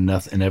spinning and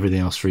everything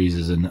else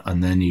freezes,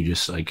 and then you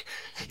just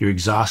you're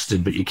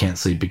exhausted, but you can't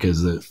sleep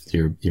because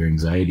your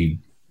anxiety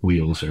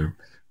wheels are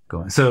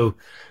going. So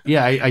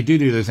yeah, I do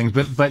those things,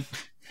 but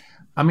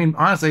I mean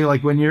honestly,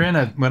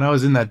 when I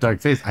was in that dark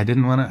phase, I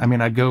didn't want to. I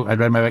mean, I'd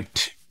ride my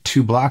bike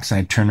 2 blocks and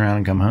I'd turn around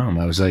and come home.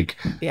 I was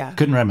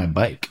couldn't ride my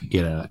bike,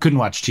 I couldn't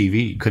watch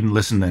TV, couldn't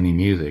listen to any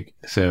music,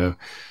 so.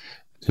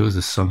 It was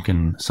a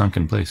sunken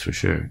place for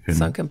sure.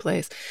 Sunken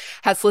place.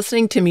 Has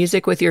listening to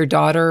music with your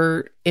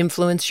daughter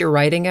influenced your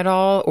writing at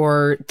all,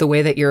 or the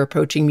way that you're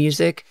approaching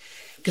music?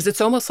 Because it's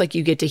almost like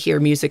you get to hear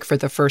music for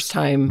the first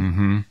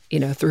time,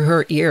 through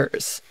her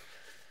ears.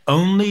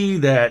 Only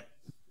that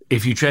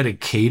if you try to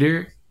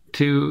cater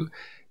to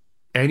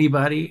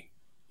anybody,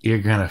 you're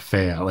gonna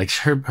fail.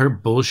 Her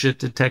bullshit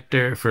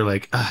detector for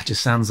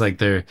just sounds like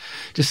they're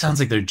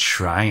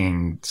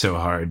trying so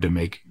hard to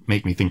make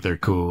me think they're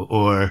cool,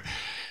 or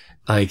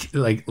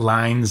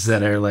lines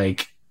that are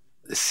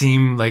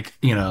seem like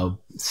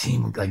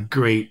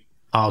great,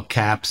 all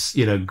caps,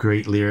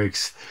 great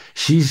lyrics.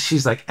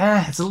 She's like,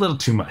 it's a little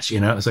too much,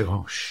 It's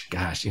oh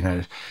gosh,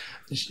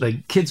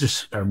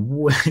 kids are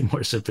way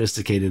more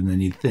sophisticated than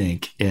you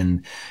think,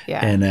 and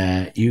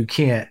you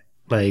can't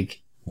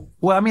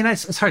well, I mean,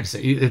 it's hard to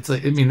say. It's I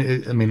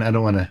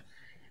don't want to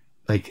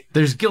like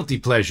there's guilty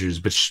pleasures,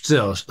 but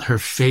still her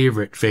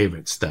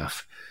favorite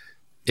stuff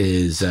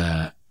is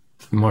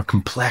more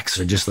complex,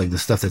 or just like the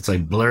stuff that's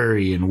like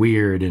blurry and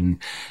weird, and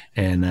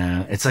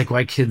it's like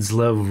why kids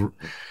love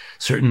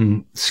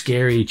certain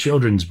scary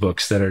children's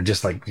books that are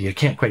just like you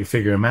can't quite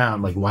figure them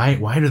out. Like why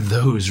do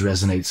those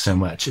resonate so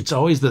much? It's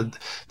always the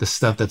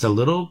stuff that's a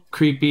little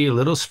creepy, a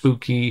little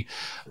spooky,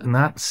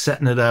 not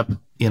setting it up,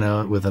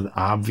 with an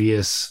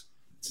obvious,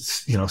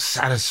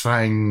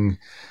 satisfying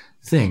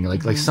thing.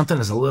 Like something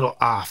is a little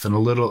off and a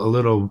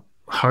little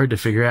hard to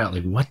figure out.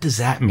 Like, what does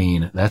that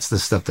mean? That's the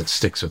stuff that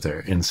sticks with her.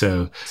 And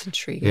so it's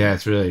intriguing. Yeah,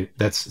 it's really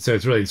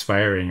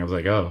inspiring. I was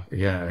like, oh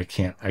yeah,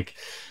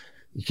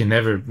 you can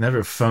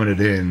never phone it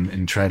in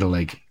and try to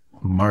like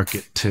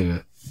market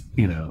to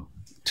a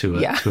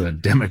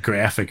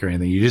demographic or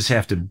anything.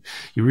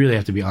 You really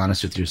have to be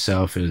honest with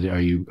yourself.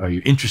 Are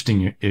you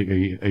interesting? Are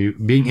you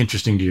being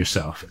interesting to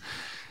yourself?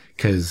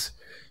 Because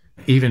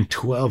even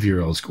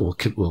 12-year-olds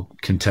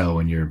can tell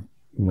when you're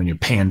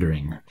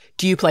pandering.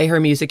 Do you play her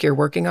music you're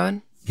working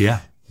on?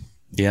 Yeah,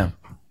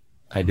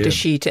 I do.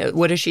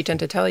 What does she tend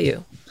to tell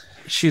you?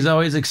 She's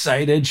always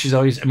excited. She's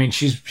always,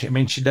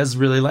 she does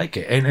really like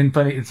it. And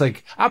funny, it's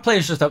like, I'll play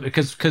her stuff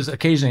because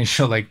occasionally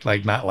she'll like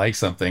not like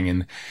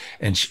something,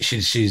 and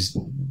she's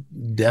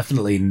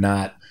definitely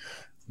not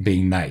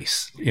being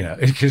nice,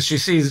 because she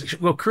sees,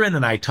 Corinne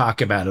and I talk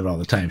about it all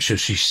the time. So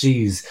she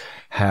sees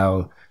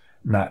how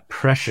not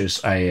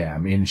precious I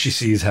am. And she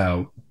sees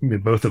how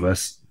both of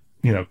us,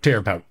 tear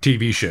apart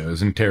TV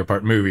shows and tear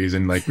apart movies,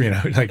 and like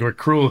we're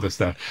cruel to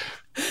stuff.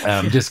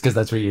 Just because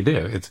that's what you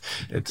do.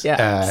 It's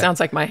sounds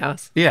like my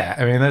house. Yeah,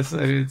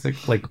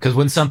 it's like because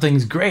when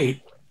something's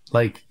great,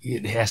 like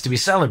it has to be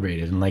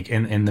celebrated, and like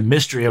and the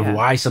mystery of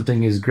why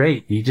something is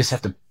great, you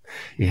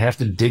have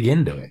to dig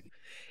into it.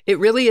 It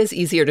really is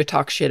easier to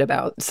talk shit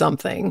about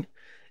something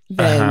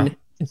than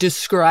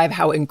describe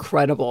how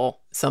incredible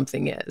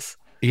something is.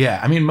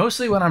 Yeah,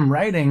 mostly when I'm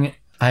writing,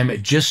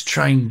 I'm just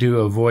trying to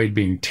avoid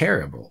being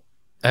terrible.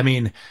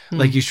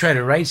 Like you try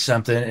to write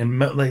something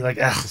and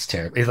it's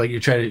terrible. It's like you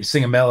try to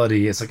sing a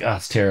melody. It's like,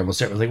 it's terrible.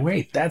 It's like,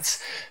 wait,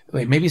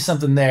 maybe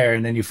something there.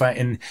 And then you find,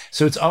 and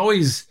so it's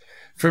always,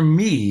 for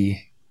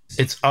me,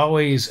 it's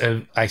always,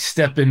 I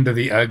step into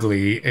the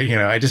ugly,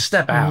 I just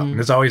step out and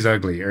it's always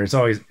ugly, or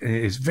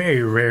it's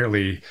very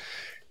rarely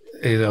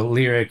a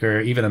lyric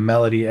or even a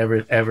melody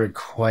ever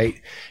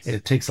quite,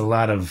 it takes a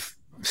lot of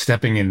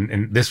stepping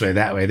in this way,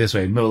 that way, this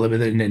way,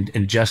 and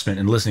adjustment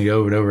and listening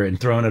over and over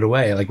and throwing it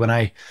away. Like when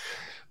I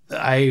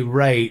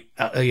write,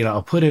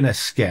 I'll put in a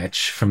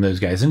sketch from those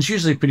guys, and it's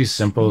usually pretty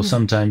simple.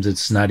 Sometimes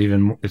it's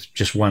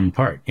just one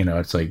part,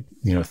 it's like,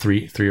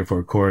 three or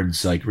four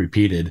chords like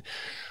repeated.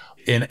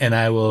 And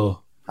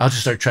I'll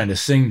just start trying to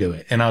sing to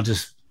it, and I'll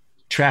just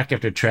track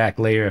after track,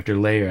 layer after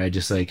layer. I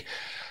just like,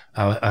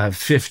 I'll have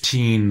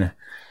 15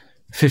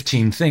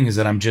 things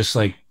that I'm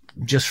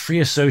just free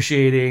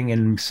associating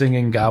and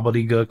singing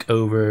gobbledygook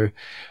over.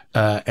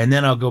 And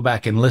then I'll go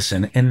back and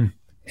listen, and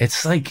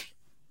it's like,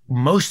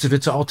 most of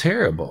it's all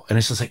terrible. And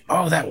it's just like,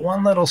 that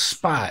one little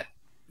spot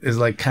is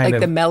like kind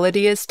of... the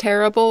melody is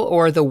terrible,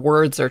 or the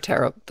words are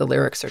terrible, the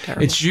lyrics are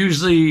terrible? It's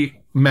usually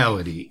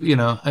melody.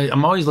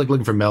 I'm always like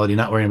looking for melody,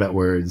 not worrying about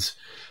words.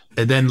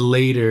 And then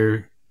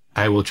later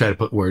I will try to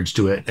put words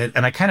to it.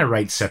 And I kind of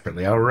write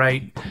separately. I'll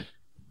write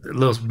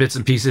little bits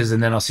and pieces,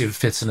 and then I'll see if it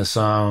fits in a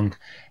song.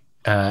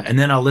 And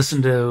then I'll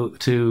listen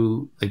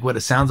to like what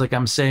it sounds like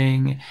I'm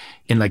saying,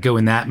 and like go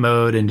in that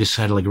mode and just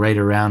try to like write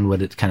around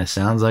what it kind of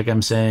sounds like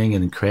I'm saying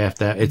and craft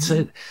that. It's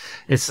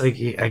like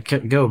I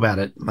can go about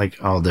it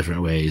like all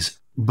different ways,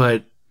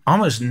 but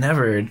almost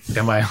never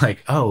am I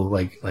like,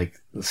 like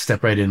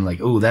step right in, like,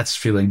 that's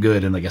feeling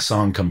good, and like a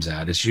song comes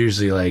out. It's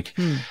usually like,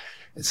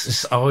 it's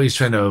just always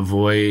trying to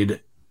avoid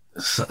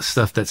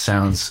stuff that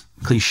sounds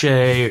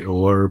cliche,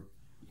 or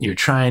you're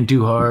trying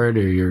too hard,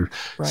 or you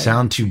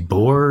sound too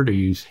bored, or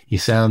you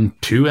sound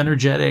too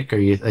energetic, or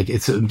you like,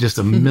 it's just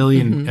a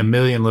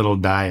million little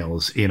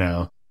dials,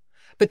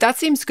 But that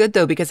seems good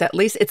though, because at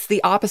least it's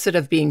the opposite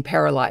of being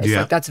paralyzed. Yeah.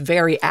 Like that's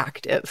very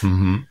active.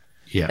 Mm-hmm.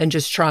 Yeah. And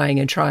just trying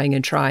and trying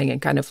and trying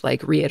and kind of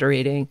like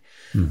reiterating.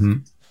 Mm-hmm.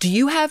 Do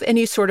you have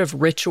any sort of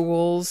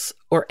rituals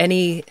or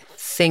any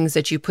things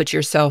that you put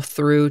yourself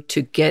through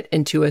to get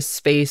into a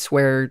space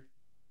where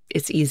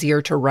it's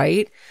easier to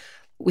write?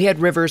 We had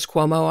Rivers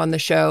Cuomo on the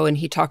show, and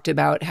he talked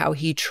about how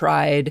he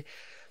tried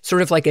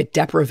sort of like a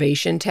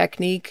deprivation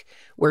technique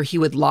where he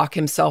would lock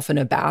himself in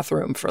a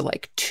bathroom for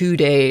like 2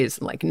 days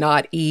and like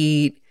not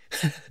eat,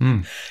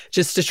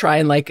 just to try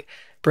and like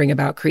bring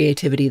about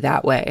creativity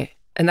that way.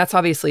 And that's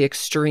obviously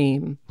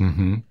extreme.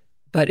 Mm-hmm.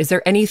 But is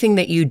there anything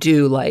that you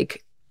do,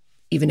 like,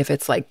 even if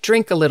it's like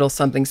drink a little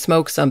something,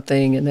 smoke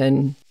something, and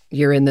then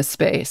you're in this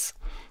space?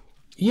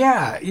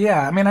 Yeah.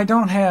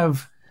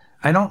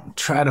 I don't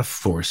try to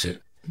force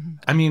it.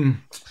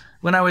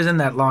 When I was in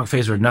that long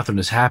phase where nothing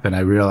has happened, I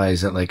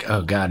realized that like,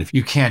 oh God, if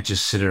you can't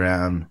just sit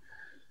around,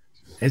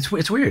 it's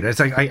weird. It's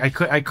like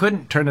I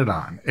couldn't turn it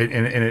on,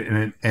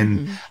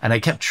 and I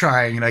kept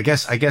trying, and I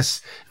guess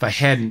if I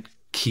hadn't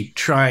keep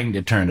trying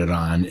to turn it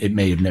on, it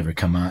may have never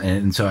come on.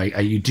 And so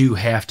you do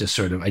have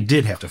to I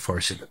did have to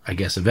force it, I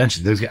guess,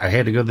 eventually. I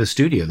had to go to the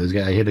studio.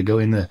 I had to go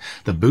in the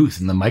booth,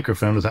 and the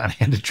microphone was on. I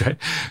had to try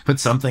put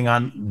something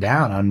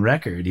down on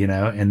record,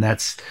 and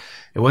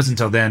it wasn't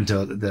until then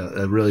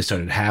it really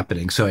started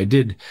happening. So I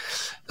did,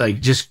 like,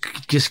 just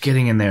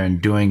getting in there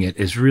and doing it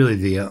is really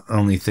the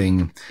only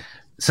thing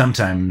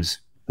sometimes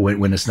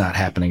when it's not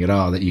happening at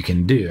all that you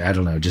can do. I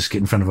don't know, just get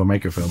in front of a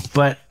microphone.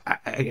 But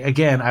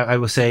I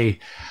will say,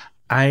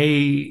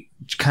 I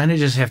kind of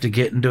just have to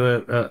get into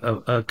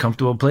a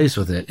comfortable place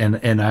with it.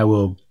 And I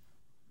will,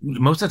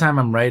 most of the time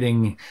I'm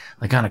writing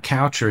like on a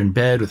couch or in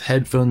bed with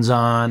headphones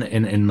on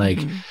and like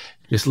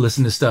just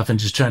listen to stuff and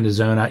just trying to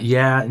zone out.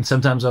 Yeah. And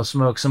sometimes I'll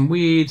smoke some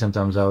weed.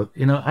 Sometimes I'll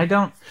drink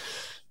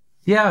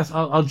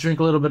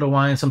a little bit of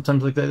wine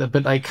sometimes like that.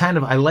 But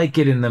I like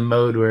it in the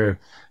mode where,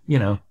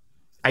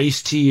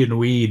 iced tea and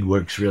weed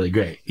works really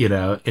great,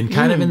 and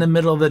kind of in the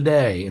middle of the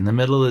day, in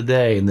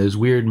those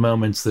weird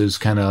moments, those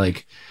kind of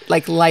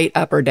like light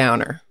up or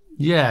downer.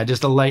 Yeah.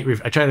 Just a light,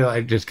 I try to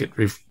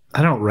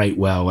I don't write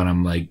well when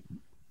I'm like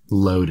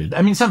loaded.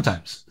 I mean,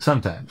 sometimes.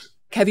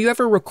 Have you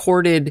ever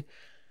recorded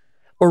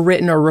or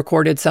written or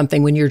recorded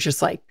something when you're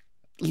just like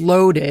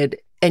loaded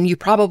and you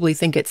probably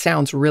think it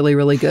sounds really,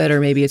 really good,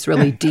 or maybe it's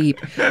really deep?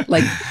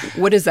 Like,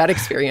 what is that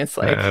experience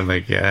like? Oh my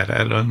God,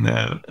 I don't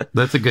know.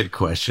 That's a good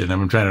question.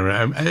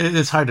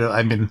 It's hard to,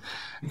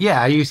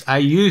 I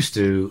used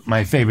to,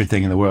 my favorite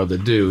thing in the world to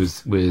do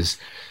was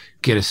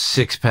get a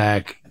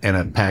 6-pack and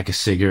a pack of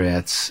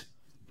cigarettes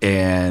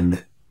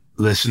and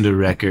listen to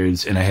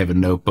records. And I have a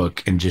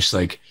notebook and just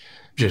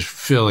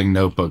filling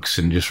notebooks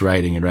and just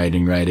writing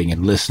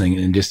and listening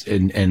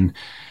and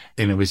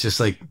it was just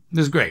like, it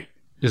was great.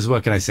 Just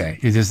what can I say?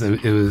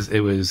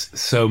 It was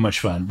so much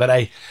fun. But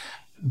I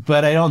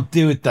don't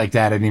do it like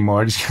that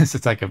anymore, just because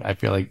it's like I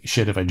feel like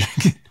shit if I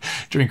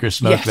drink or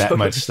smoke that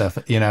much stuff,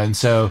 And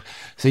so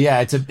yeah,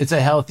 it's a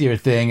healthier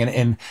thing,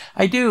 and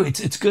I do.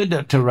 It's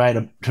good to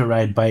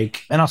ride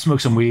bike, and I'll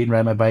smoke some weed and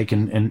ride my bike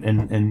and get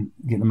in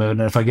the mode.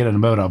 And if I get in the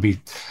mode,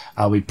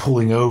 I'll be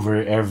pulling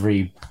over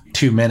every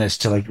 2 minutes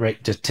to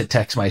to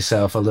text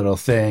myself a little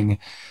thing,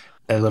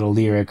 a little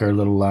lyric or a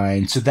little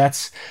line. So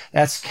that's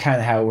kind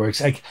of how it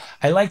works.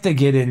 I like to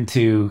get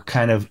into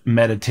kind of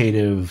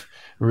meditative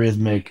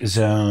rhythmic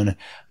zone.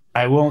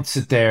 I won't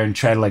sit there and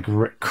try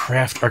to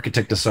craft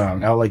architect a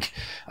song.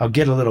 I'll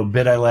get a little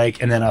bit I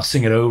like, and then I'll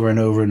sing it over and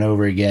over and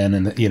over again,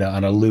 and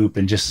on a loop,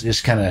 and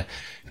just kind of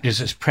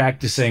just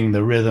practicing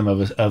the rhythm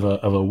of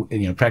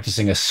a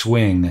practicing a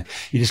swing.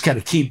 You just kind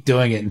of keep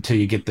doing it until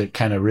you get the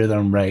kind of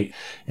rhythm right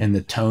and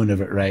the tone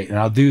of it right. And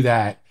I'll do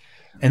that.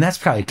 And that's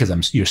probably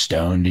because you're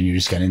stoned and you're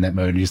just kind of in that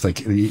mode. You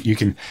just you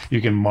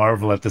can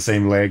marvel at the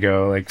same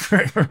Lego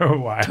for a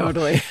while.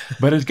 Totally.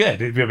 But it's good.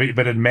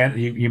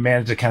 You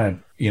manage to kind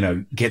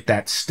of get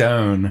that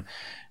stone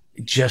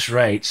just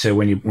right. So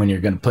when you're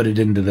going to put it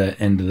into the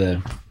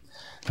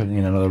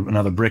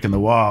another brick in the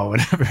wall,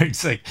 whatever,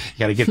 it's like you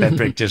got to get that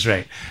brick just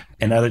right.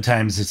 And other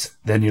times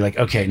then you're like,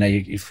 okay, now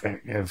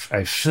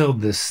I've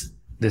filled this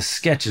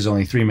sketch is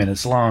only 3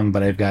 minutes long,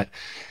 but I've got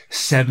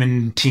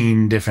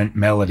 17 different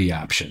melody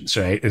options,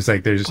 right? It's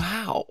like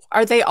wow.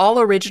 Are they all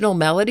original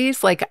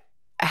melodies? Like,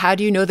 how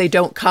do you know they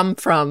don't come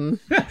from?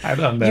 I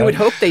don't know. You would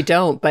hope they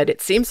don't, but it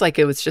seems like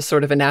it was just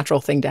sort of a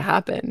natural thing to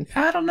happen.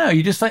 I don't know.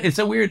 You just it's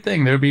a weird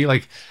thing. There'd be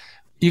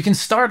you can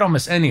start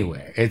almost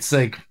anywhere. It's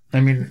like, I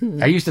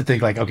mean, I used to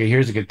think okay,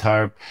 here's a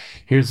guitar,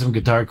 here's some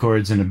guitar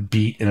chords and a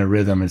beat and a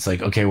rhythm. It's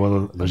like, okay,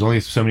 well, there's only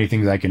so many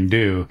things I can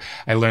do.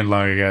 I learned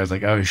long ago. I was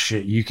like, oh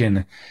shit, you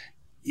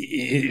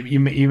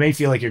may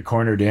feel like you're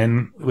cornered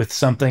in with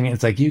something.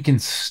 It's like you can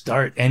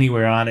start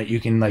anywhere on it. You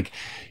can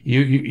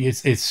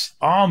it's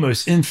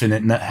almost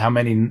infinite how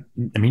many.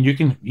 I mean,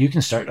 you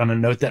can start on a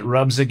note that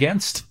rubs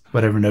against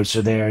whatever notes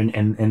are there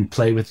and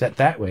play with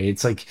that way.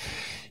 It's like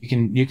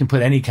you can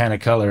put any kind of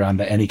color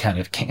onto any kind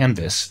of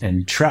canvas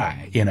and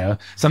try.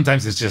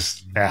 Sometimes it's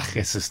just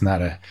it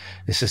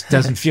just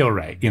doesn't feel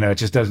right. It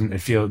just doesn't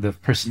feel the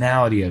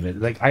personality of it.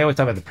 Like I always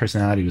talk about the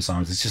personality of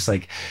songs. It's just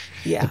like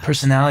the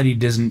personality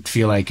doesn't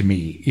feel like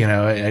me.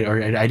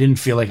 Or I didn't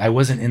feel like I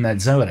wasn't in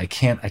that zone. I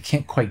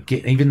can't quite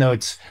get, even though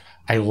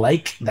I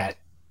like that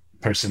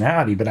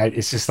personality, but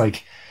it's just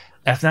like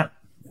that's not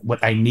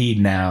what I need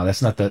now.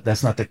 That's not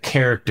the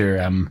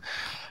character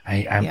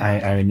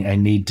I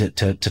need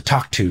to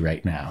talk to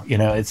right now.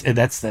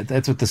 That's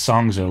what the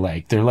songs are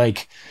like. They're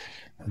like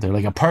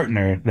a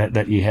partner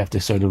that you have to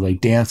sort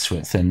of dance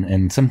with,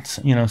 and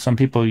some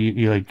people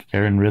you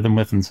are in rhythm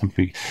with, and some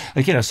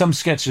people some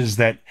sketches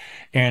that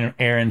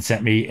Aaron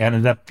sent me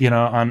ended up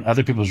on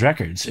other people's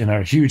records and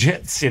are huge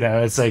hits.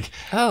 It's like,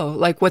 oh,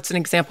 like what's an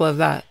example of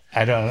that?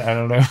 I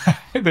don't know.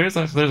 there's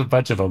a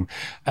bunch of them.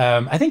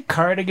 I think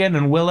Cardigan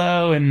and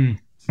Willow and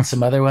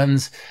some other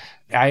ones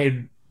I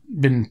had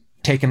been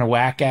taking a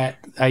whack at.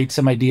 I had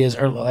some ideas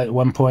at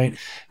one point.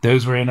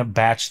 Those were in a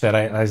batch that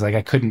I was like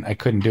I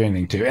couldn't do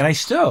anything to, and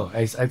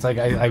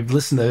I've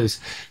listened to those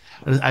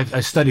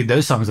I studied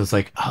those songs. It's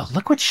like, oh,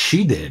 look what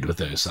she did with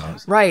those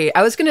songs. Right.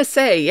 I was going to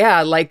say,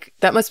 yeah, like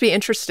that must be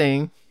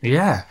interesting.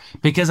 Yeah,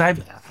 because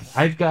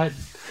I've got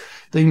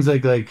things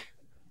like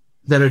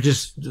that are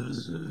just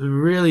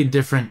really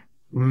different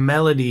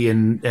melody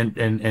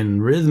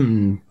and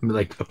rhythm,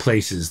 like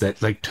places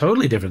that like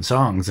totally different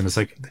songs. And it's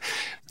like,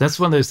 that's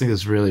one of those things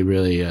that's really,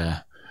 really,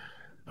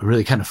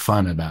 really kind of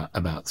fun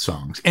about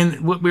songs. And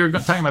what we were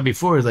talking about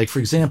before is like, for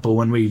example,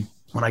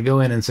 when I go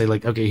in and say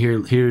like, okay,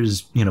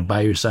 here's,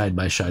 By Your Side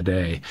by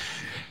Sade.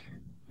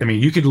 I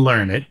mean, you could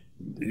learn it.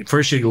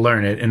 First you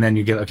learn it and then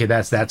you get, okay,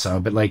 that's that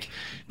song. But like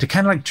to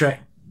kind of like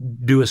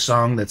do a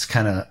song that's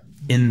kind of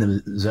in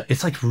the,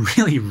 it's like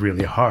really,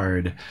 really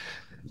hard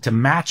to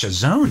match a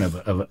zone of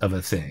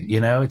a thing,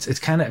 it's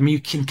kind of, I mean, you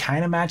can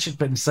kind of match it,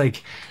 but it's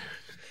like.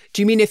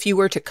 Do you mean if you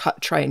were to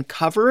try and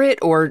cover it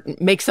or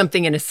make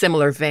something in a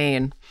similar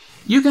vein?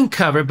 You can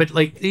cover, but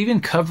like even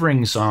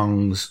covering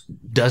songs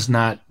does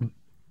not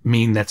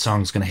mean that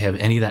song's going to have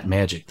any of that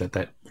magic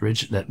that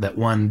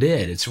one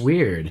did. It's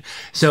weird.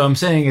 So I'm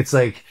saying it's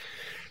like,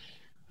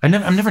 I'm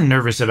never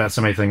nervous about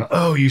somebody thinking,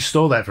 oh, you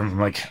stole that from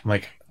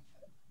like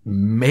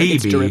maybe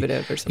it's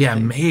derivative or something. Yeah,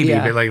 maybe.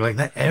 Yeah. But like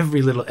that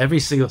every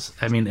single,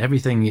 I mean,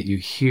 everything that you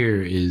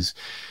hear is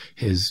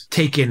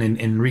taken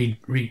and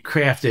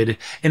recrafted.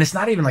 And it's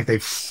not even like they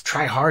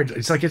try hard.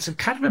 It's like, it's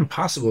kind of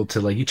impossible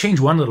to like, you change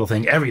one little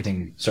thing,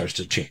 everything starts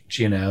to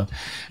change,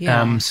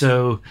 Yeah.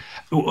 So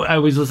I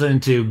was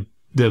listening to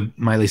the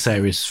Miley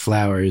Cyrus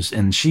Flowers,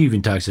 and she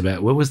even talks about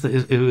it was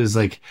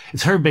like,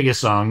 it's her biggest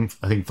song,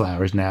 I think,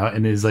 Flowers now.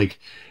 And it's like,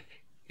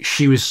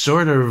 she was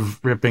sort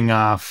of ripping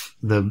off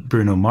the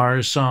Bruno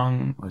Mars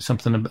song or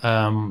something.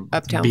 Uptown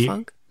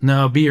Funk?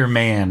 No, Be Your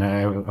Man.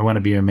 I Want to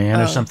Be Your Man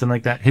or something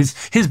like that. His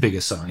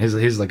biggest song.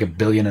 His like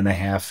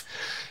 1.5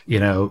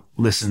 billion,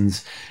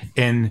 listens.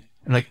 And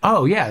I'm like,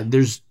 oh yeah,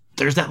 there's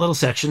that little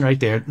section right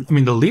there. I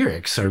mean, the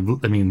lyrics are,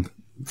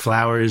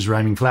 flowers,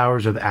 rhyming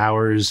flowers with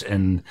hours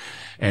and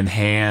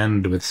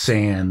hand with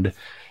sand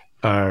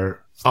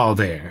are all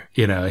there.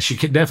 She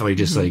could definitely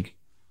just like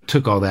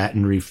took all that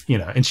and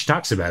and she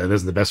talks about it.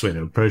 That's the best way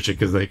to approach it,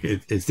 because like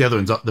it's the other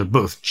ones. They're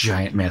both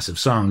giant, massive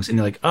songs, and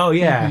you're like, oh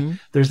yeah,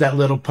 there's that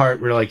little part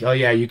where like, oh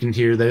yeah, you can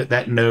hear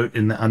that note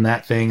on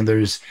that thing.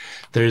 There's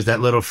that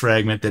little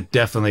fragment that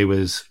definitely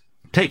was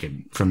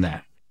taken from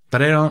that.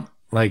 But I don't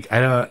like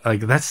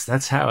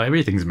that's how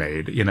everything's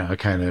made.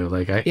 Kind of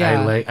like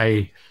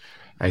I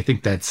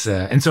think that's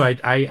and so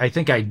I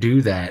think I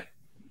do that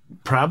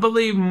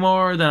probably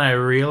more than I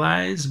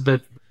realize,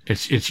 but.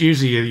 It's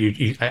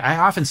usually I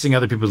often sing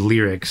other people's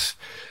lyrics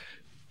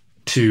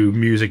to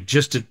music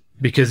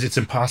because it's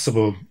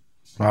impossible.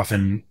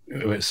 Often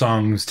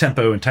songs,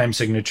 tempo and time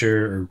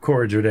signature or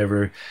chords or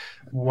whatever,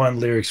 one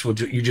lyrics will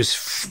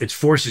it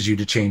forces you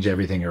to change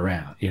everything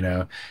around.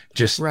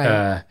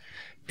 Right.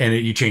 And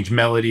you change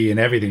melody and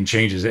everything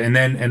changes, and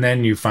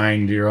then you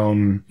find your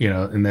own,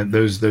 and then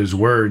those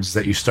words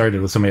that you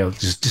started with somebody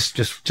else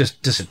just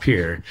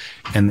disappear,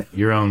 and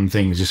your own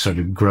things just sort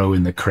of grow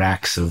in the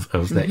cracks of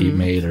that you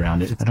made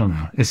around it. I don't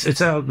know. It's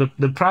how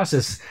the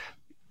process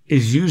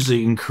is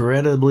usually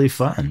incredibly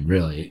fun,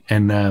 really,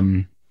 and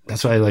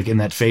that's why in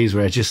that phase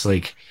where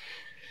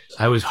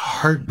I was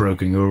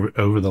heartbroken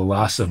over the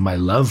loss of my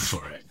love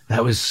for it.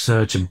 That was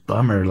such a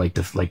bummer,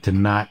 to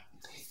not.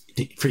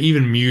 For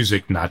even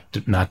music not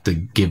to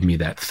give me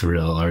that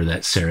thrill or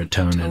that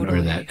serotonin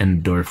or that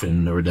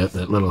endorphin or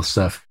that little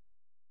stuff.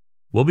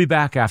 We'll be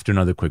back after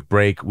another quick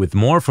break with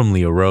more from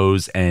Leah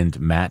Rose and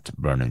Matt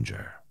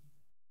Berninger.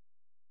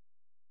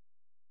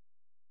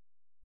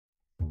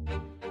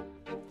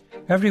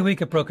 Every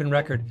week at Broken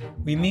Record,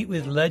 we meet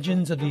with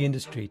legends of the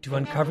industry to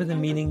uncover the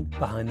meaning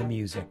behind the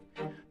music,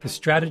 the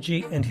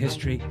strategy and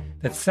history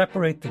that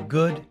separate the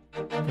good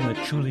from the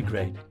truly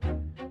great.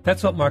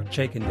 That's what Mark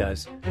Chaikin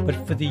does, but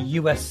for the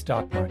U.S.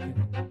 stock market.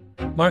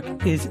 Mark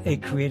is a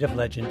creative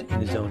legend in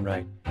his own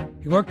right.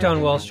 He worked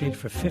on Wall Street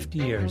for 50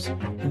 years,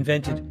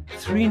 invented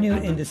 3 new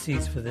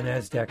indices for the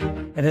NASDAQ,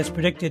 and has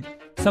predicted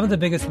some of the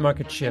biggest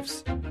market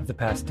shifts of the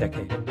past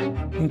decade,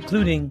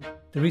 including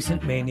the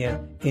recent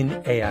mania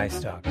in AI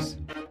stocks.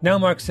 Now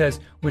Mark says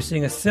we're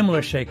seeing a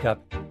similar shakeup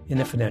in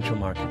the financial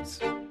markets.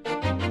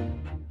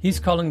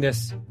 He's calling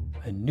this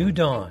a new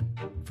dawn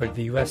for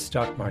the U.S.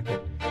 stock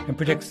market and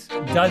predicts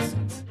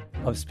dozens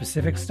of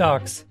specific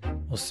stocks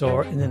will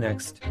soar in the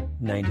next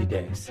 90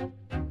 days.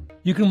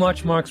 You can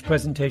watch Mark's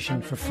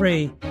presentation for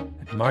free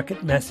at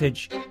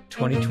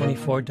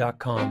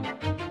marketmessage2024.com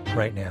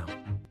right now.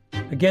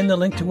 Again, the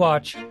link to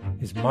watch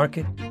is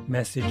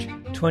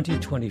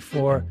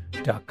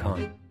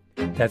marketmessage2024.com.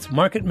 That's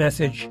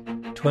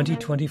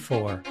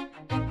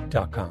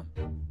marketmessage2024.com.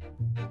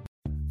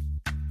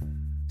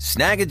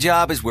 Snag a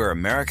job is where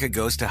America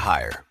goes to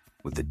hire,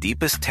 with the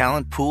deepest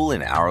talent pool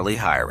in hourly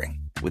hiring.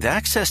 With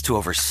access to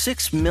over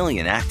 6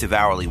 million active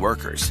hourly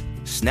workers,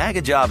 Snag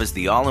a Job is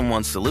the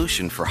all-in-one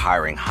solution for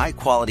hiring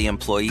high-quality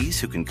employees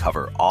who can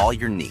cover all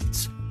your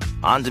needs.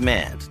 On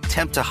demand,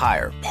 temp to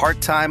hire,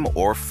 part-time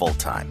or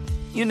full-time.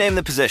 You name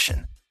the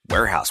position,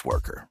 Warehouse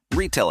worker,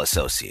 retail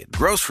associate,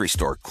 grocery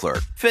store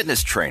clerk,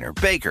 fitness trainer,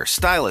 baker,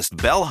 stylist,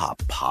 bellhop,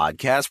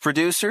 podcast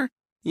producer?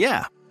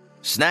 Yeah,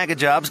 Snag a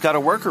Job's got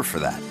a worker for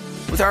that.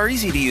 With our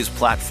easy-to-use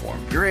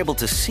platform, you're able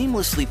to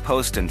seamlessly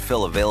post and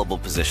fill available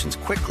positions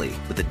quickly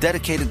with a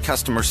dedicated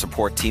customer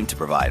support team to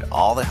provide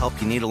all the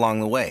help you need along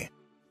the way.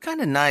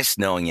 Kind of nice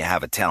knowing you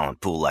have a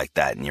talent pool like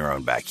that in your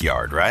own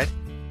backyard, right?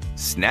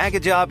 Snag a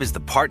Job is the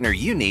partner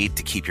you need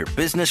to keep your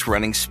business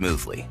running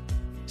smoothly.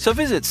 So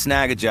visit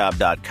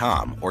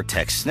snagajob.com or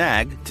text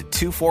snag to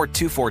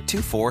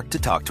 242424 to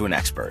talk to an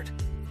expert.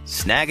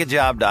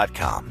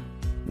 Snagajob.com,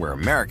 where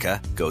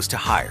America goes to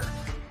hire.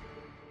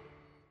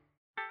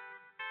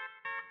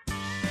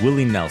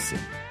 Willie Nelson,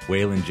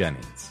 Waylon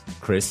Jennings,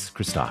 Chris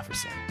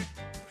Christopherson.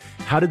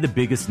 How did the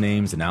biggest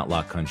names in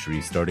outlaw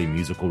country start a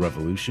musical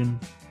revolution?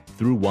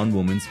 Through one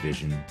woman's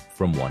vision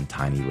from one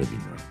tiny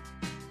living room.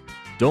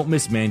 Don't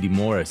miss Mandy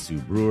Moore as Sue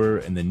Brewer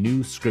in the new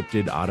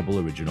scripted Audible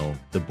original,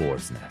 The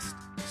Boar's Nest,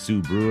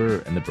 Sue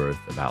Brewer and the Birth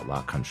of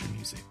Outlaw Country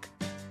Music.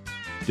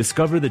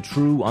 Discover the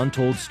true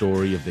untold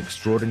story of the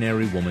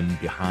extraordinary woman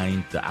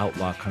behind the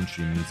outlaw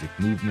country music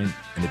movement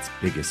and its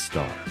biggest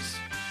stars.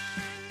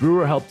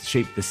 Brewer helped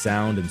shape the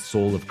sound and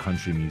soul of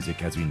country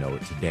music as we know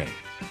it today,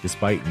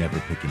 despite never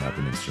picking up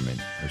an instrument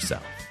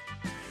herself.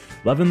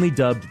 Lovingly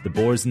dubbed The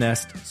Boar's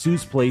Nest,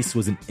 Sue's place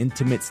was an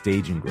intimate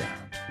staging ground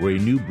where a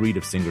new breed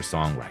of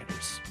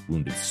singer-songwriters,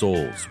 wounded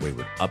souls,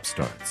 wayward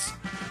upstarts,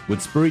 would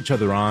spur each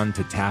other on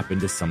to tap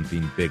into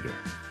something bigger,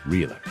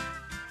 realer.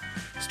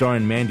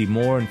 Starring Mandy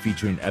Moore and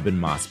featuring Eben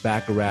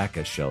Moss-Bacharach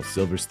as Shel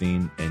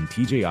Silverstein and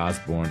TJ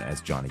Osborne as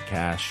Johnny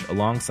Cash,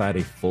 alongside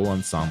a full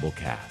ensemble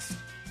cast.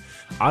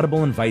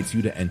 Audible invites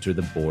you to enter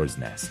The Boar's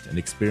Nest and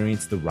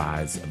experience the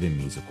rise of a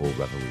musical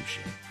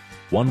revolution.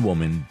 One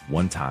woman,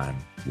 one time,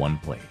 one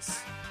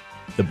place.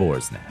 The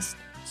Boar's Nest,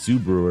 Sue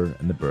Brewer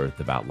and the Birth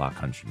of Outlaw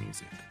Country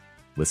Music.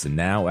 Listen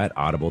now at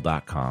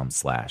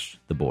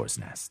audible.com/The Boar's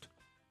Nest.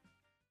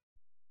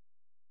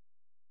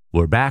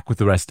 We're back with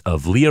the rest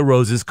of Leah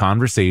Rose's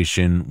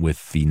conversation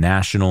with the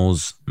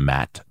National's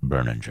Matt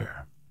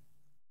Berninger.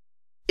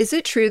 Is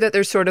it true that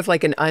there's sort of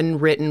like an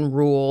unwritten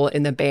rule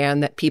in the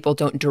band that people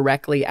don't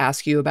directly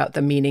ask you about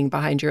the meaning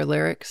behind your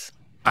lyrics?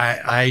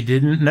 I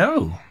didn't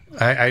know.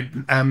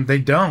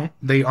 They don't.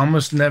 They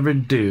almost never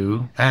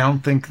do. I don't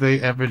think they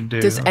ever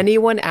do. Does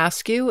anyone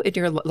ask you in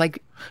your,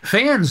 like...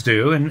 Fans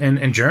do,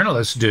 and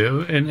journalists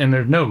do, and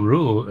there's no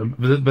rule.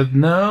 But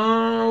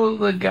no,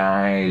 the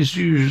guys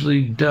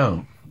usually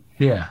don't.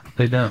 Yeah,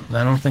 they don't.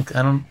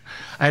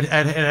 I'd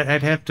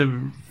have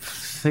to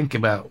think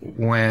about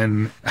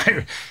when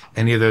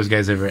any of those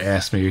guys ever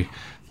asked me.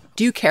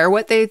 Do you care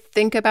what they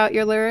think about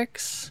your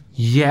lyrics?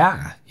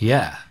 Yeah.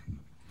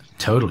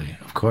 Totally,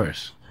 of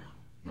course.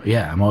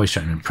 Yeah, I'm always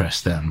trying to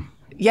impress them.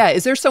 Yeah,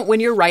 when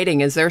you're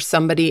writing, is there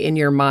somebody in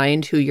your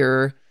mind who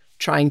you're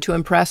trying to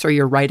impress or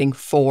you're writing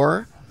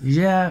for?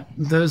 Yeah,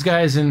 those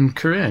guys in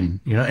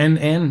Corinne,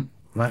 and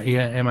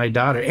my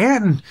daughter,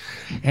 and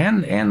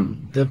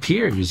the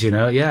peers,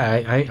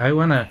 Yeah, I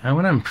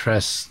wanna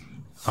impress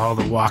all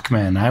the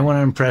Walkmen. I want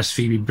to impress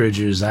Phoebe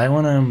Bridgers. I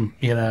want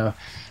to,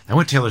 I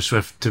want Taylor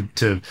Swift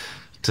to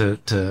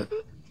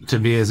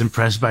be as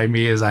impressed by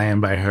me as I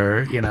am by her,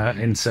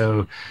 and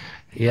so,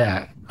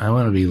 yeah, I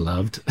want to be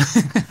loved.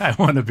 I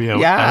want to be,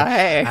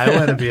 I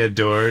want to be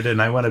adored, and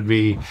I want to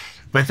be,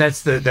 but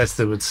that's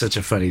what's such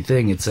a funny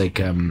thing. It's like,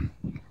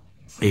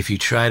 if you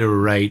try to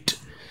write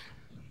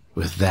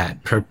with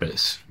that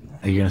purpose,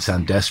 you're going to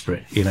sound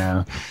desperate,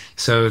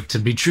 So to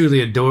be truly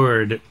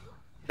adored,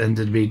 and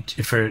to be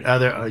for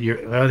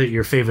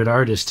your favorite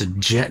artist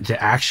to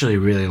actually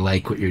really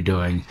like what you're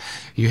doing,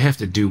 you have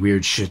to do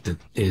weird shit that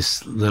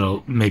is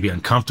maybe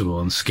uncomfortable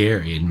and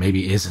scary, and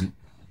maybe isn't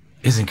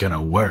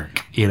gonna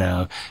work.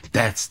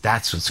 That's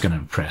what's gonna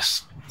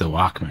impress the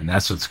Walkman.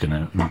 That's what's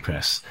gonna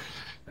impress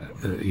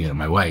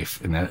my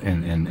wife, and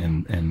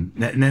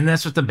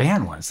that's what the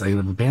band wants. Like,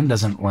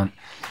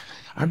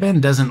 our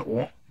band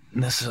doesn't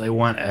necessarily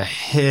want a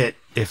hit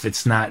if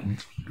it's not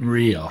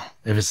real,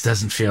 if it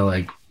doesn't feel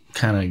like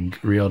kind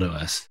of real to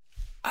us.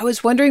 I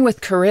was wondering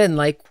with Corinne,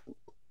 like,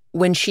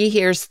 when she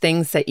hears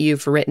things that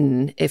you've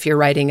written, if you're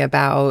writing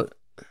about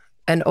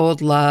an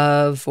old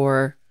love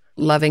or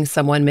loving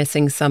someone,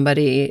 missing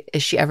somebody,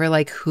 is she ever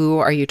like, who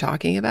are you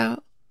talking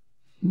about?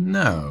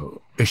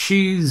 No.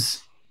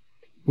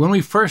 When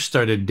we first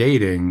started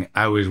dating,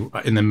 I was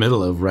in the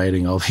middle of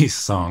writing all these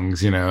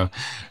songs, a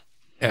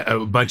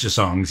bunch of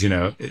songs,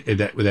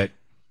 that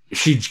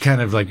she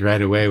kind of like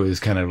right away was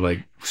kind of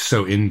like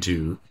so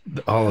into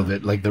all of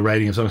it, like the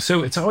writing of songs.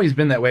 So it's always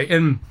been that way.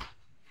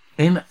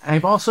 And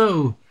I've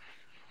also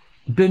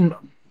been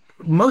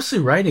mostly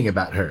writing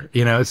about her,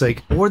 it's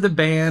like, or the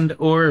band,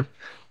 or,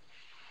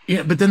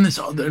 but then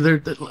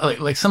they're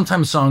like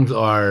sometimes songs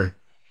are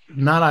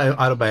not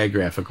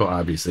autobiographical,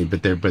 obviously,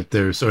 but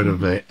they're sort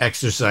of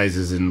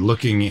exercises in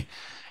looking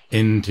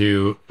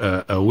into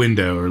a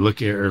window or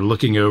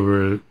looking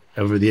over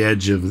the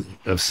edge of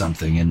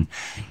something. And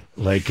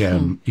like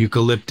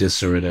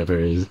Eucalyptus or whatever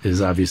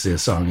is obviously a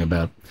song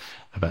about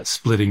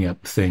splitting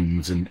up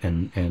things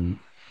and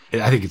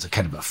I think it's a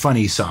kind of a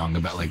funny song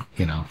about like,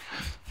 you know,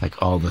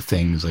 like all the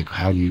things, like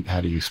how do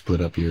you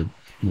split up your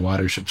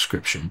water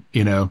subscription,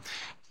 you know?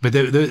 But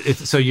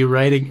so you're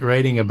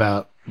writing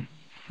about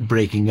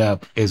breaking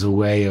up as a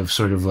way of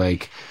sort of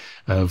like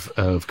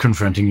of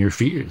confronting your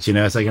fears, you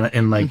know. It's like,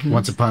 and like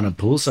Once Upon a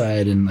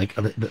Poolside, and like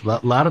a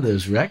lot of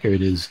this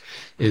record is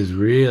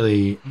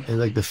really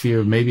like the fear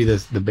of maybe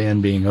the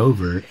band being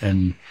over,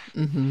 and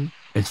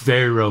it's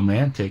very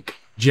romantic.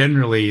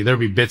 Generally, there'll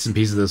be bits and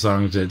pieces of the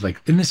songs that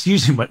like, and it's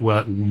usually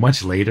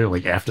much later,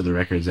 like after the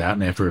record's out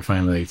and after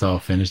it's all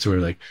finished, we're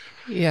like,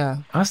 yeah,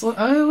 I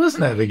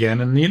listen to it again,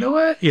 and you know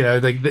what, you know,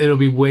 like it'll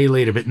be way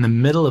later, but in the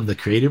middle of the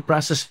creative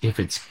process, if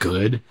it's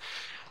good,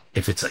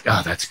 if it's like,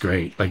 oh, that's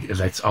great, like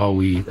that's all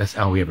we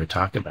ever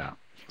talk about.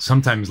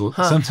 Sometimes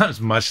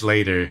much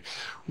later,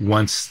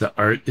 once the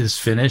art is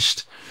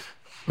finished,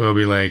 we'll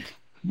be like,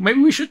 maybe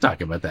we should talk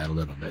about that a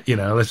little bit, you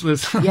know. Let's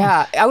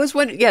Yeah, I was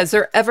wondering, yeah, is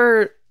there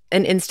ever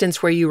an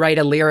instance where you write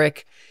a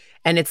lyric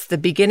and it's the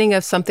beginning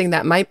of something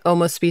that might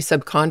almost be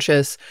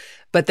subconscious,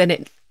 but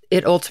then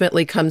it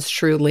ultimately comes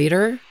true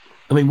later?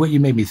 I mean, what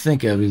you made me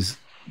think of is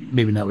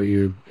maybe not what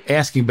you're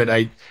asking, but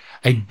I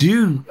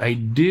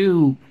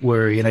do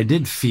worry, and I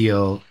did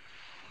feel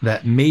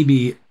that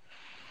maybe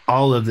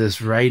all of this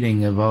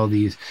writing of all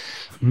these,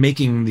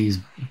 making these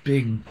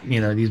big, you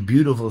know, these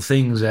beautiful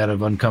things out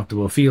of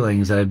uncomfortable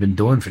feelings that I've been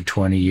doing for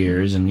 20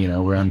 years. And, you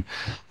know,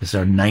 this is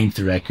our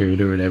 9th record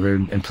or whatever.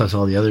 And plus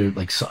all the other,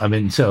 like, so, I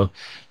mean, so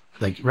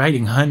like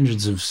writing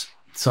hundreds of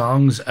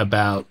songs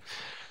about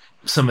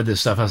some of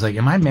this stuff, I was like,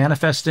 am I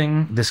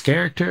manifesting this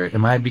character?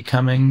 Did I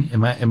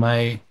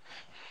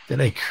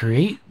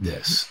create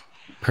this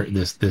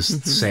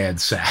sad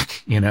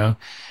sack, you know,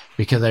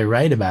 because I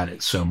write about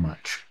it so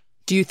much.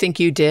 Do you think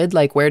you did?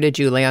 Like, where did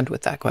you land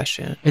with that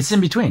question? It's in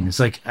between. It's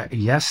like,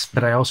 yes,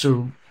 but I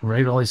also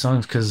write all these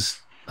songs because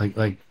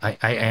like I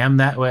am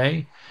that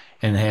way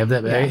and have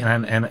that way.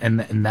 Yeah.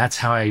 And that's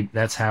how I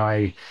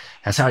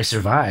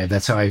survive.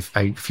 That's how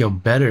I feel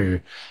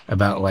better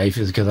about life,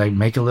 is because I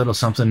make a little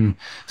something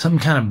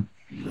kind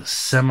of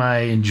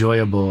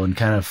semi-enjoyable and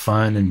kind of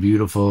fun and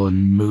beautiful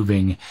and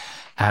moving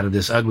out of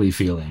this ugly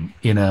feeling,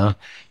 you know.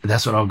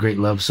 That's what all great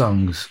love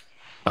songs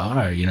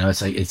are, you know.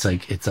 It's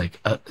like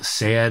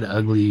sad,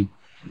 ugly,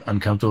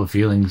 uncomfortable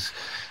feelings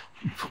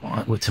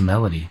to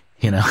melody,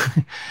 you know.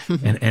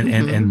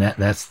 and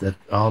that's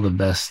all the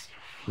best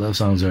love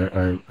songs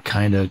are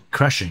kind of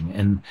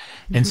crushing,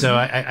 and so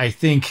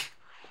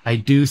I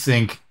do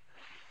think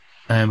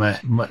I'm a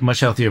much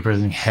healthier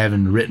person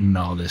having written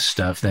all this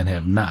stuff than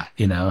have not,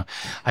 you know.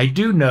 I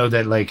do know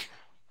that like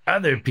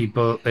other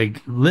people,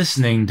 like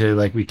listening to,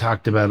 like we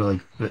talked about,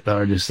 like the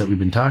artists that we've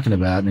been talking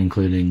about,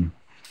 including,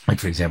 like,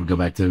 for example, go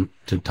back to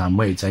Tom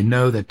Waits. I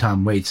know that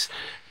Tom Waits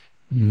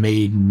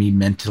made me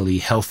mentally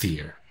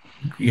healthier,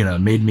 you know,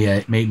 made me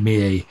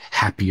a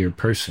happier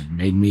person,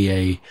 made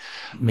me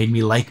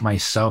like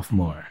myself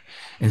more.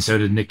 And so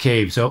did Nick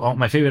Cave. So all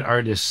my favorite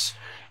artists,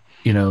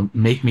 you know,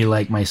 make me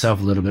like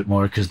myself a little bit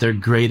more, because they're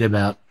great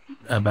about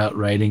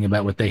writing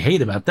about what they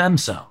hate about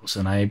themselves,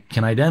 and I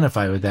can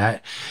identify with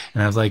that.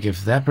 And I was like,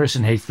 if that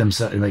person hates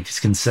themselves, like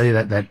can say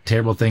that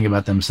terrible thing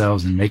about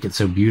themselves and make it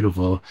so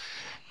beautiful,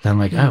 then I'm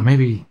like, oh,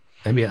 maybe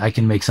I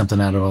can make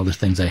something out of all the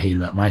things I hate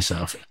about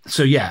myself.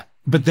 So yeah,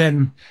 but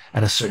then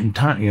at a certain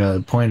time, you know,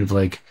 the point of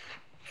like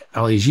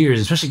all these years,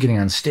 especially getting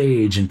on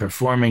stage and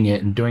performing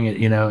it and doing it,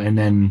 you know, and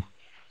then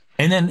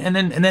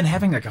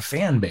having like a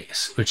fan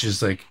base, which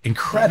is like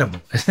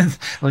incredible.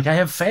 Like I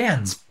have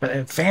fans, but I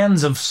have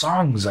fans of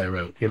songs I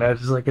wrote, you know.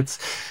 It's like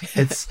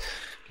it's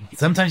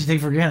sometimes you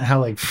take for granted how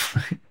like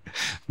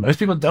most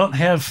people don't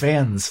have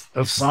fans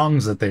of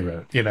songs that they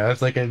wrote, you know.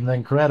 It's like an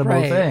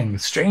incredible thing.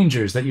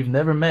 Strangers that you've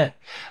never met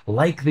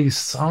like these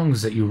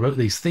songs that you wrote,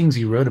 these things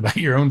you wrote about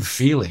your own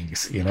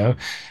feelings, you know.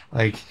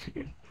 Like,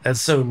 that's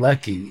so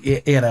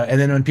lucky, you know. And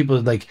then when people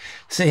like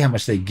say how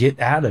much they get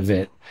out of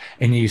it,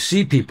 and you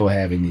see people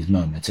having these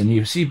moments, and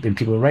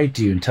people write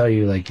to you and tell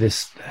you like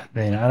this,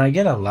 you know, and I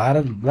get a lot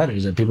of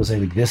letters that people say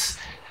like this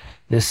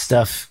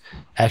stuff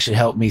actually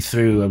helped me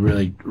through a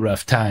really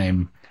rough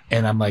time.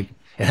 And I'm like,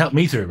 it helped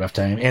me through a rough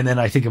time. And then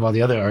I think of all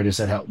the other artists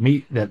that helped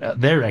me, that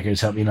their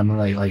records helped me, and I'm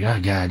like,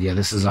 oh God, yeah,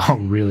 this is all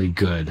really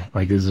good.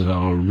 Like, this is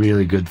all a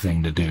really good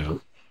thing to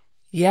do.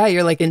 Yeah,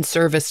 you're like in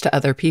service to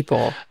other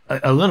people.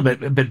 A little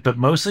bit, but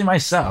mostly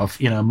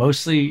myself, you know,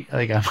 mostly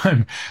like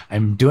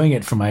I'm doing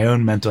it for my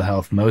own mental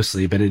health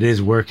mostly, but it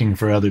is working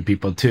for other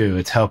people too.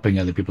 It's helping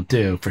other people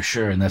too, for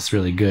sure. And that's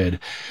really good.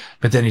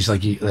 But then he's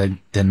like,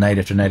 then night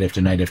after night after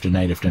night after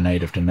night after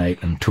night after night,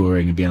 and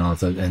touring and being all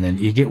that, and then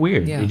you get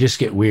weird. Yeah. You just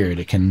get weird.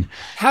 It can.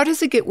 How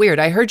does it get weird?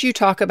 I heard you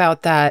talk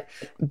about that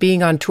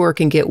being on tour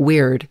can get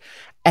weird.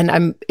 And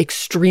I'm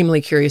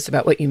extremely curious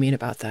about what you mean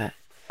about that.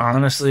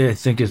 Honestly, I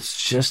think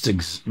it's just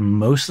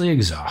mostly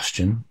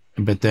exhaustion,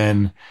 but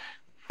then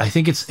I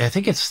think it's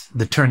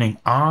the turning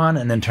on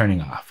and then turning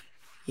off.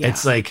 Yeah.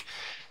 It's like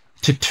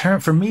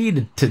for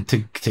me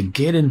to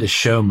get into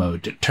show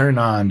mode, to turn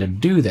on, to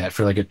do that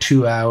for like a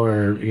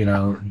 2-hour, you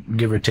know,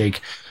 give or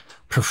take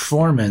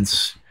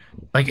performance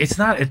like,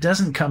 it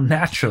doesn't come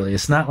naturally.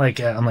 It's not like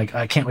I'm like,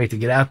 I can't wait to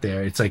get out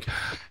there. It's like,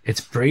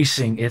 it's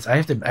bracing. It's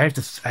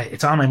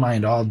it's on my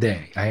mind all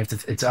day.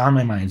 It's on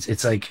my mind.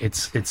 It's like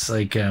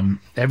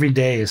every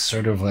day is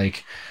sort of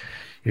like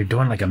you're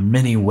doing like a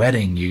mini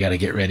wedding. You got to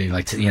get ready,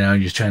 like, you're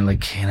just trying to,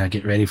 like,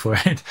 get ready for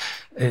it.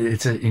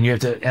 And you have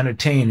to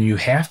entertain, and you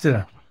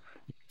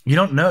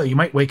don't know, you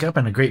might wake up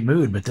in a great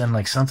mood, but then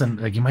like something,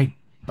 like you might,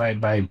 by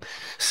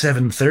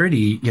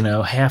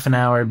 7:30, half an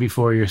hour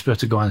before you're supposed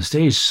to go on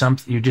stage,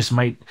 you just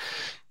might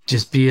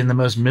just be in the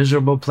most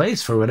miserable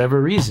place for whatever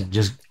reason.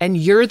 And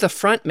you're the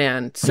front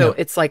man, so Yeah.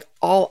 it's like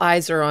all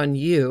eyes are on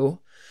you.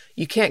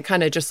 You can't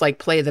kind of just like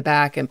play the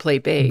back and play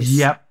bass.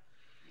 Yep.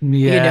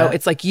 Yeah.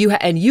 It's like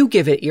you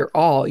give it your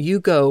all.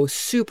 You go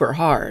super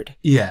hard.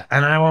 Yeah,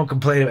 and I won't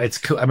complain. It's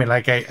cool. I mean,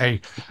 like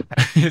I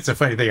it's a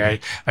funny thing.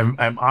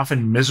 I'm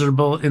often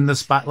miserable in the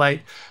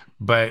spotlight,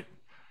 but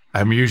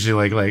I'm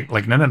usually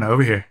like no,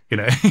 over here.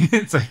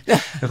 It's like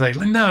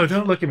no,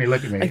 don't look at me.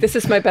 Look at me. Like, this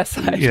is my best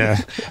side. Yeah,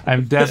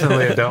 I'm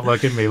definitely a don't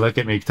look at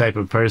me type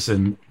of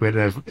person.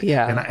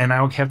 Yeah. And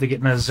I have to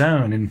get in a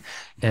zone,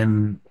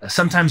 and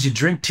sometimes you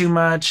drink too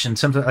much, and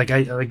sometimes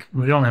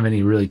we don't have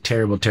any really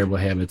terrible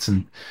habits,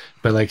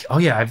 but like, oh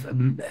yeah,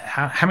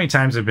 how many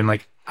times I've been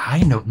like,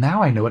 I know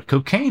what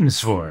cocaine's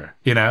for.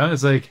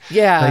 It's like,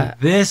 yeah, like,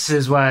 this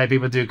is why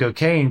people do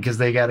cocaine, because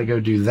they got to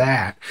go do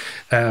that.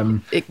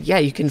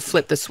 You can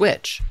flip the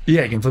switch.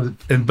 Yeah, you can flip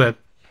it, but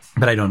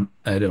I don't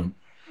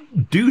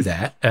do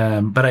that.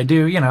 But I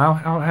do.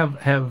 I'll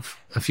have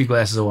a few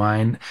glasses of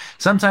wine.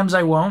 Sometimes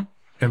I won't.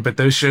 But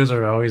those shows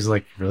are always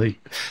like really,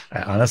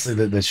 honestly,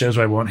 the shows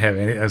where I won't have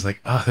any. I was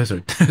like, oh,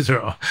 those are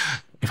all.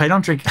 If I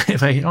don't drink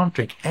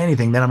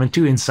anything, then I'm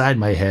too inside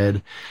my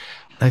head.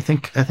 I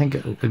think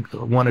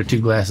 1 or 2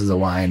 glasses of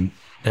wine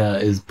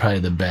is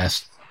probably the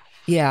best.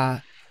 Yeah.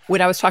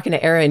 When I was talking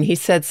to Aaron, he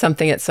said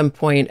something at some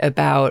point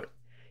about,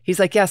 he's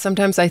like, yeah,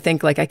 sometimes I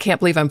think like, I can't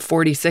believe I'm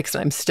 46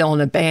 and I'm still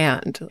in a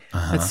band.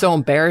 It's so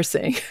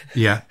embarrassing.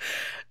 Yeah.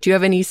 Do you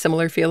have any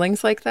similar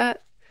feelings like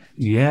that?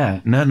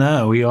 Yeah.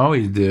 No, we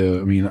always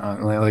do. I mean,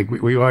 like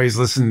we always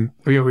listen,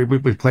 we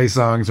play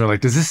songs, we're like,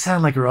 does this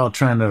sound like we're all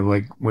trying to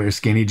like wear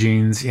skinny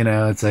jeans?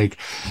 It's like,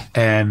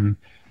 and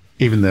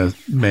even though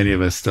many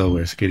of us still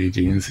wear skinny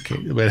jeans,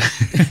 but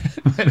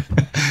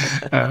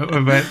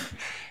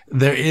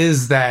there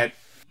is that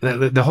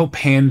the whole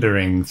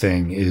pandering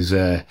thing is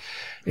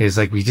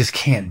like, we just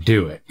can't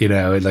do it.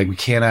 Like, we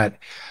cannot.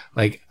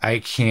 Like, I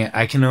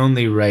can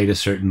only write a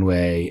certain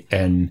way.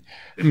 And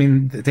I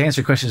mean, to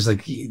answer your question is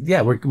like,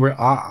 yeah, we're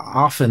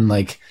often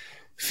like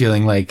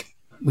feeling like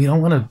we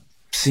don't want to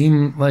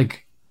seem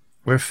like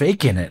we're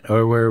faking it,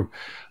 or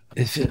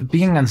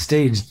being on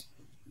stage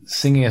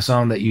singing a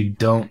song that you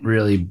don't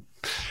really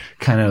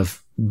kind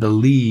of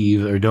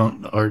believe or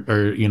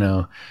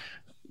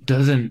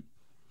doesn't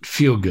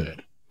feel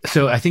good.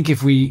 So I think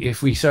if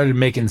we started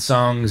making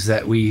songs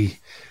that we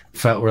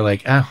felt were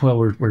like,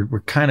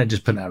 we're kind of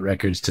just putting out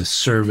records to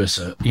service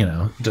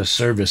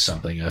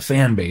something, a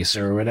fan base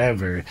or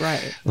whatever.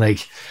 Right.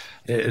 Like,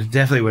 it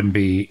definitely wouldn't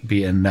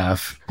be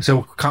enough.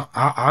 So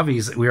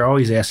obviously we're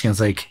always asking us,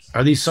 like,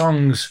 are these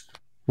songs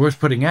worth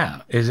putting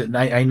out? Is it?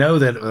 I know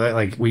that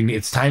like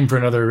it's time for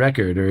another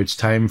record, or it's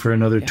time for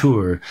another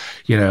tour,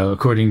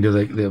 according to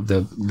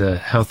the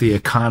healthy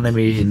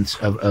economy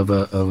of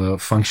a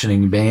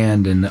functioning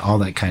band and all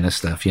that kind of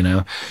stuff,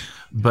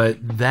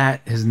 But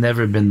that has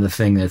never been the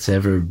thing that's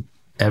ever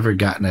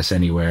gotten us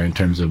anywhere in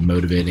terms of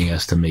motivating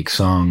us to make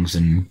songs.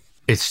 And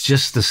it's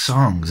just the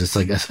songs. It's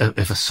like,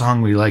 if a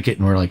song, we like it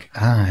and we're like,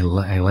 I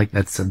like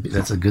that's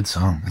a good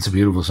song. It's a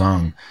beautiful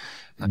song.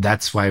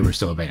 That's why we're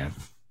still a band.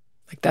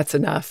 Like, that's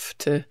enough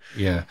to.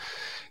 Yeah.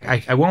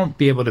 I won't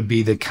be able to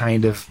be the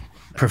kind of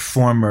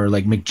performer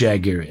like Mick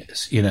Jagger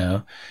is,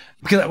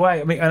 Because,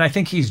 I mean, and I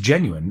think he's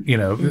genuine,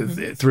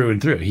 through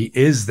and through. He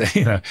is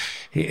but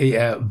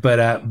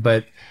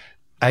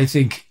I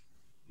think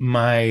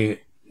my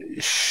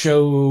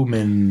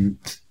showman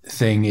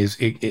thing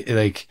is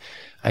like,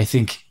 I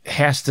think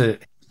has to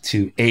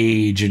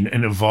age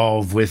and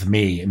evolve with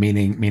me.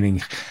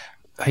 Meaning,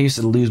 I used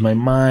to lose my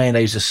mind. I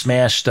used to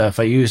smash stuff.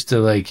 I used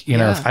to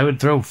if I would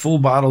throw full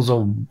bottles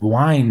of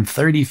wine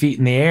 30 feet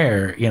in the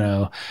air,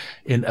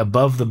 in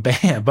above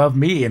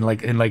me,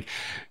 and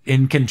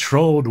in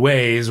controlled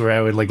ways where I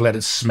would let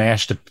it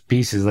smash to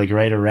pieces,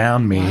 right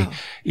around me, wow.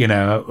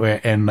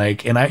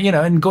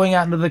 and going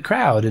out into the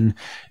crowd and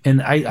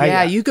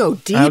you go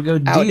deep,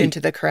 out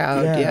into the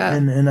crowd. Yeah.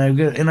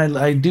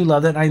 I do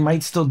love that. I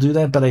might still do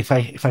that, but if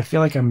I feel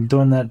like I'm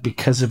doing that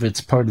because if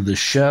it's part of the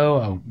show,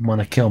 I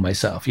want to kill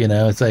myself,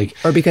 it's like,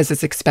 or because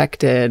it's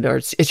expected, or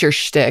it's your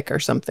shtick or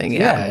something.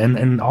 Yeah.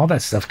 And all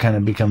that stuff kind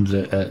of becomes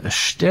a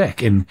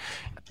shtick. And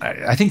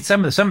I think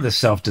some of the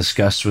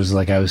self-disgust was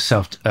I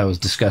was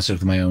disgusted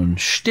with my own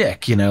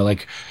shtick,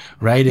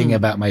 writing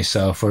about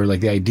myself, or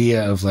the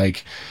idea of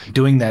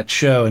doing that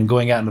show and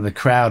going out into the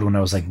crowd when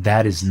I was like,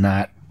 that is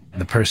not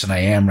the person I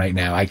am right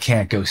now. I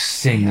can't go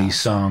sing these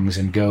songs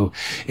and go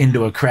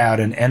into a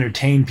crowd and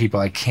entertain people.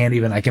 I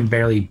can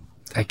barely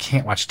I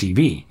can't watch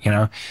TV. You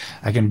know,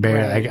 I can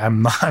barely. Right.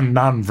 I'm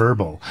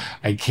nonverbal.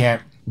 I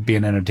can't be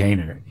an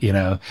entertainer. You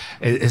know,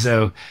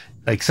 so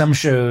like some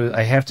shows,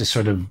 I have to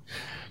sort of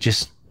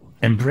just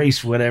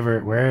embrace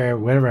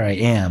wherever I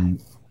am.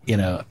 You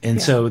know,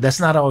 and so that's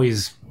not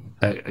always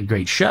a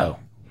great show.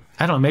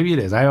 I don't know, maybe it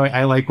is.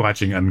 I like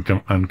watching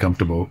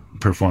uncomfortable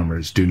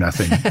performers do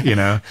nothing, you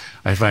know?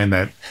 I find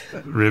that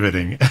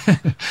riveting.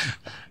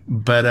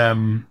 But,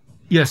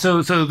 yeah,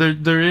 so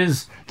there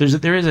is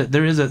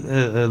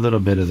a little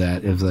bit of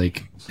that, of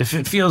like, if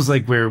it feels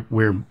like we're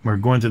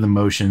going through the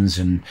motions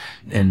and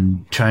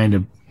trying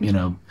to, you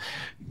know,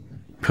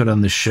 put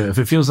on the show, if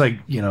it feels like,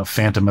 you know,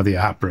 Phantom of the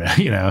Opera,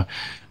 you know,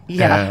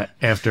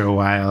 after a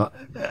while,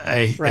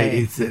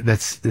 it's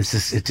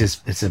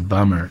a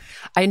bummer.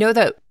 I know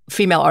that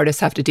female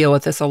artists have to deal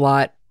with this a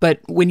lot, but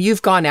when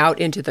you've gone out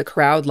into the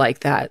crowd like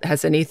that,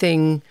 has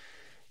anything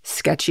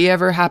sketchy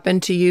ever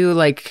happened to you?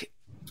 Like,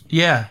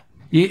 yeah,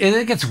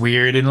 it gets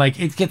weird, and like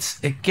it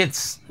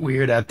gets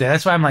weird out there.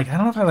 That's why I'm like, I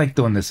don't know if I like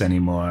doing this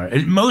anymore.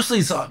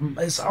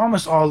 It's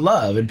almost all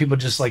love, and people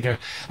just like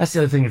that's the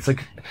other thing. It's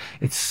like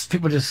it's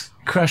people just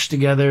crush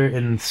together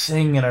and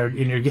sing, and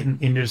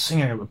you're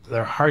singing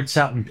their hearts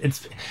out, and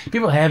it's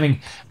people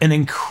having an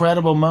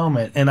incredible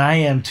moment, and I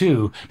am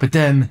too. But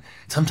then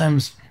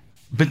sometimes.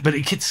 But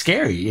it gets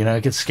scary, you know.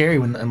 It gets scary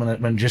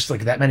when just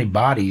like that many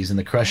bodies and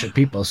the crush of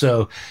people.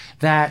 So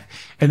that,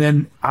 and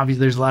then obviously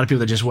there's a lot of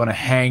people that just want to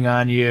hang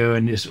on you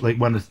and just like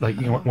want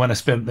to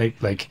spend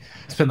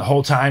spend the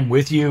whole time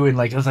with you. And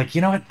like I was like,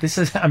 you know what, this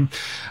is I'm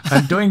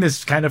doing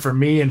this kind of for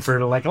me and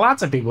for like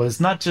lots of people. It's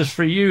not just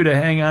for you to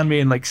hang on me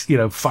and like, you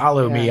know,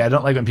 follow me. I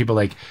don't like when people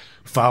like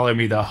follow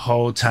me the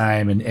whole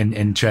time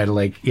and try to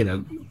like, you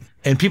know,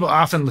 and people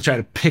often try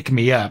to pick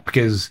me up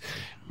because.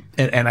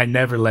 And I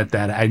never let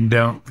that. I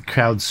don't.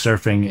 Crowd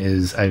surfing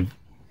is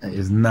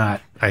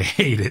not. I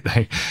hate it.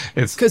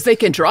 It's because they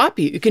can drop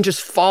you. You can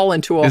just fall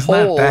into a hole. It's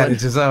not that.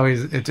 It's just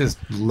always. It just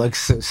looks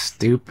so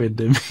stupid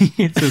to me.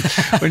 It's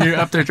just, when you're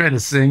up there trying to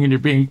sing and you're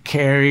being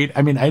carried.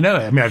 I mean, I know.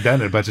 I mean, I've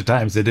done it a bunch of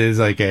times. It is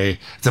like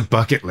it's a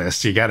bucket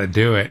list. You got to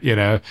do it. You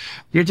know.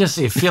 You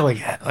feel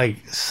like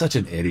such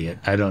an idiot.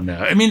 I don't know.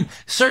 I mean,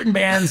 certain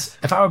bands.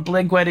 If I were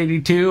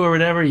Blink-182 or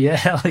whatever, yeah,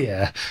 hell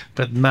yeah.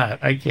 But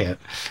not. I can't.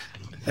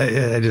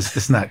 It just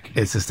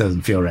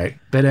doesn't feel right.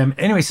 But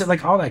anyway, so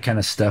like all that kind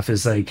of stuff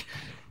is like,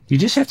 you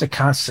just have to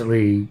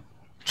constantly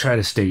try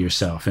to stay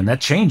yourself, and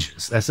that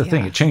changes. That's the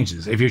thing; it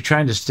changes. If you're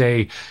trying to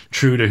stay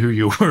true to who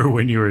you were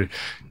when you were,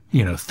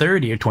 you know,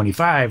 30 or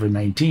 25 or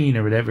 19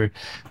 or whatever,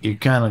 you're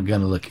kind of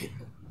gonna look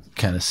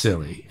kind of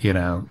silly, you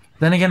know.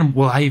 Then again,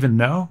 will I even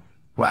know?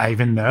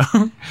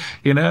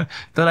 You know,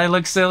 that I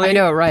look silly? I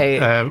know,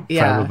 right?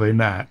 Probably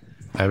not.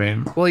 I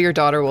mean, well, your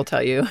daughter will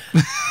tell you.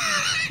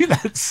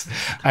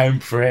 I'm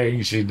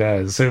praying she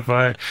does. So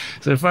far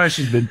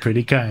she's been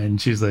pretty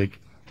kind. She's like,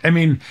 I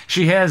mean,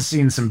 she has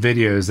seen some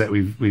videos that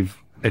we've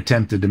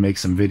attempted to make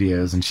some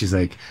videos, and she's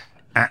like,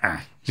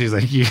 She's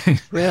like,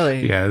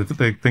 really? Yeah,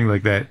 the thing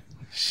like that.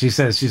 She's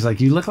like,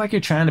 you look like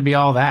you're trying to be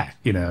all that,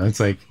 you know. It's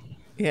like,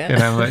 yeah.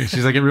 And I'm like,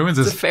 she's like, it ruins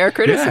this. It's a fair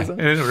criticism.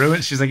 Yeah, and it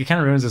ruins. She's like, it kind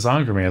of ruins the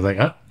song for me. I was like,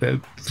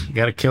 you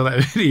got to kill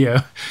that video,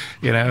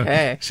 you know.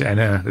 Hey. I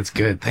know, that's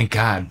good. Thank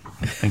God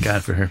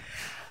for her.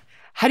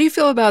 How do you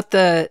feel about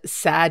the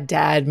Sad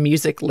Dad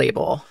music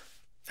label?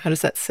 How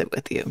does that sit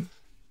with you?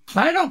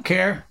 I don't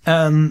care.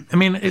 I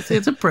mean,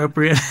 it's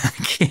appropriate. I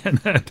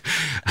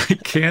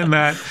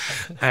cannot.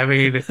 I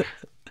mean,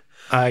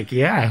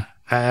 yeah.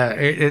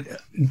 It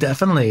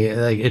definitely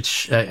like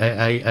it's.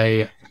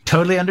 I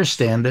totally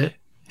understand it,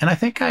 and I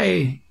think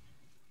I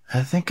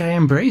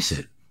embrace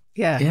it.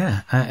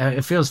 Yeah.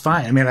 It feels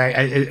fine. I mean,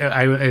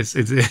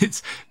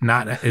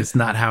 it's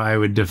not how I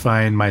would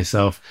define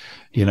myself,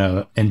 you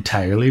know,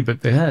 entirely,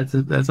 but yeah,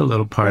 that's a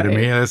little part of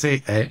me.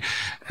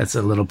 That's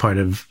a little part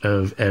of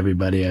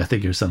everybody, I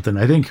think, or something.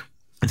 I think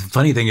the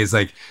funny thing is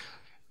like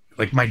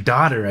my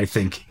daughter, I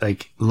think,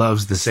 like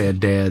loves the Sad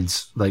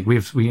Dads. Like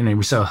we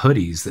sell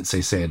hoodies that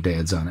say Sad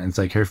Dads on it. And it's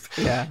like her,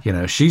 you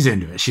know, she's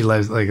into it. She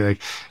loves like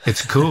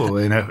it's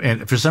cool, you know.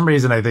 And for some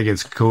reason, I think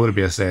it's cool to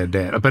be a sad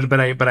dad.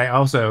 But I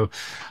also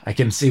I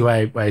can see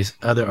why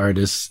other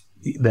artists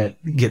that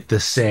get the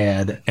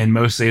sad, and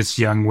mostly it's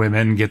young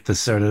women, get the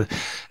sort of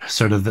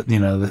you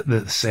know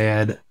the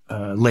sad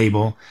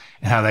label,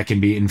 and how that can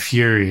be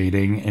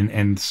infuriating.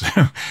 And so,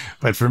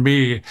 but for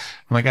me, I'm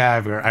like,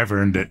 I've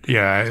earned it.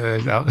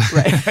 Yeah,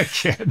 right.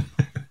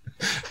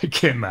 I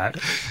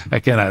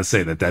cannot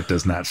say that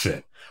does not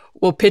fit.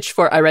 Well,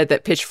 I read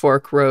that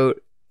Pitchfork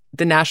wrote,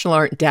 the National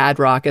aren't dad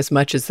rock as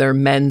much as they're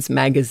men's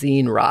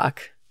magazine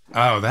rock.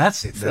 Oh,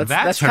 that's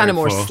kind of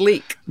more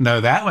sleek. No,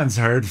 that one's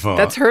hurtful.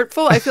 That's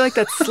hurtful? I feel like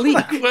that's sleek.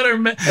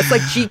 That's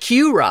like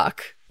GQ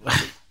rock.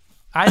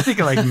 I think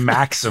of like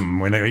Maxim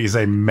when you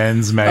say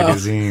men's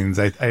magazines.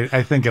 I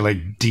think of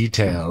like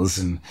Details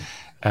and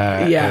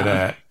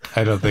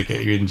I don't think you're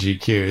in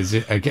GQ. Is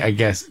it? I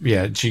guess,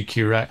 yeah,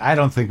 GQ Rock. I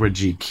don't think we're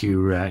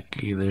GQ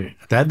Rock either.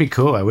 That'd be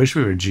cool. I wish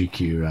we were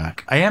GQ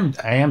Rock. I am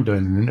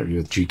doing an interview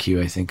with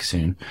GQ, I think,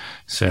 soon.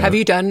 So, have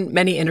you done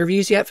many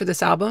interviews yet for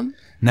this album?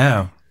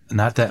 No,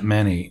 not that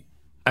many.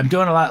 I'm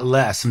doing a lot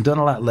less.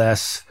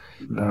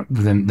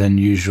 than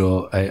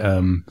usual.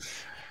 A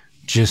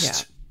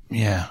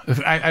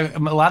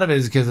lot of it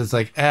is because it's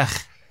like,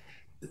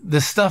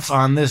 the stuff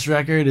on this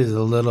record is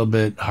a little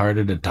bit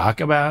harder to talk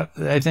about,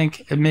 I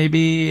think,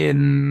 maybe.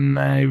 And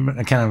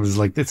I kind of was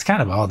like, it's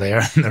kind of all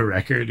there on the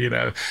record,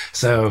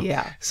 So,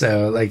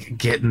 like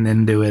getting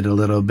into it a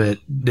little bit,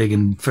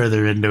 digging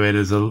further into it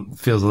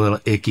feels a little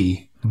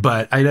icky.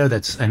 But I know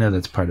that's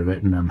part of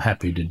it, and I'm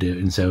happy to do it.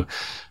 And so,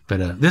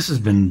 but this has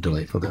been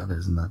delightful, though.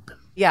 There's not been.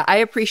 Yeah, I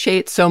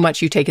appreciate so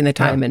much you taking the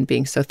time and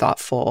being so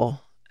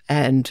thoughtful.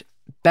 And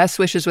best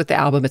wishes with the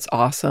album. It's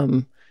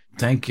awesome.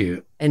 Thank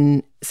you.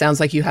 And sounds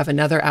like you have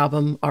another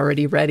album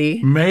already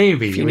ready.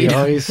 Maybe. We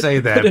always say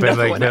that,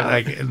 but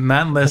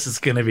not unless it's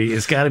got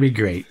to be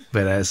great.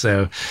 But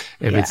so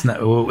if it's not,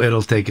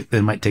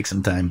 it might take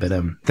some time. But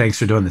thanks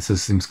for doing this.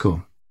 This seems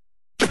cool.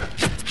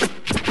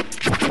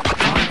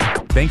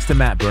 Thanks to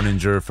Matt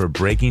Berninger for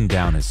breaking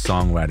down his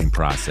songwriting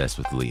process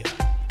with Leah.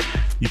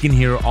 You can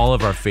hear all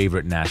of our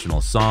favorite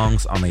national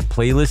songs on a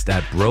playlist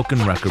at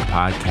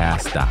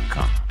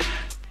brokenrecordpodcast.com.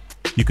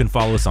 You can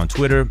follow us on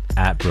Twitter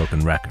at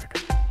Broken Record.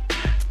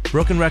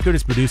 Broken Record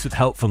is produced with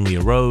help from Leah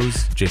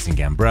Rose, Jason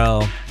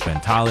Gambrell, Ben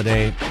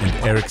Tolliday,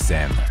 and Eric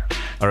Sandler.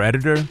 Our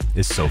editor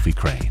is Sophie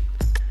Crane.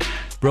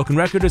 Broken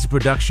Record is a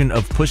production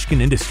of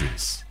Pushkin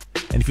Industries.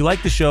 And if you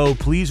like the show,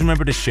 please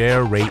remember to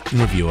share, rate, and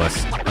review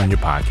us on your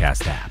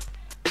podcast app.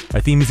 Our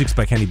theme music's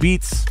by Kenny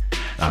Beats.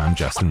 I'm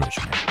Justin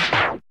Richmond.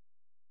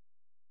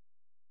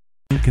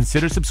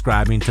 Consider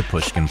subscribing to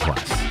Pushkin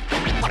Plus.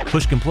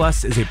 Pushkin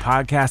Plus is a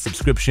podcast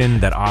subscription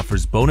that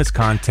offers bonus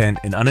content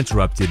and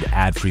uninterrupted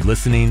ad-free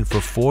listening for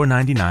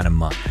 $4.99 a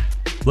month.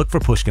 Look for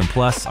Pushkin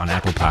Plus on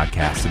Apple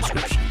Podcast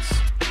subscriptions.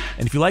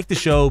 And if you like the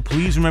show,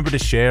 please remember to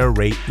share,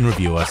 rate, and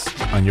review us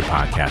on your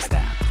podcast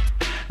app.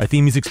 Our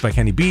theme music's by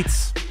Kenny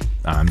Beats.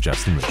 I'm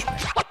Justin Richmond.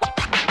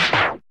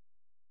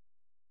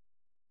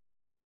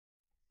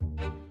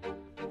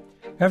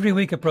 Every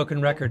week at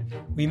Broken Record,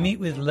 we meet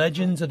with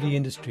legends of the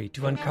industry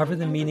to uncover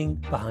the meaning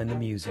behind the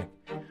music,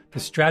 the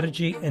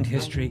strategy and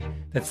history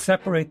that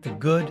separate the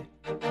good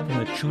from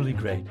the truly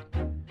great.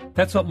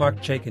 That's what Mark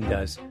Chaikin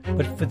does,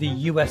 but for the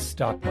U.S.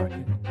 stock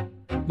market.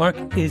 Mark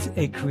is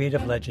a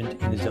creative legend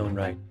in his own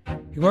right.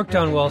 He worked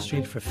on Wall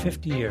Street for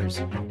 50 years,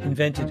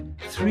 invented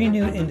 3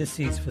 new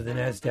indices for the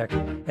NASDAQ,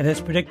 and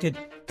has predicted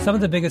some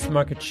of the biggest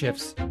market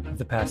shifts of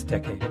the past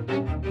decade,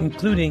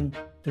 including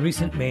the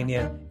recent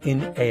mania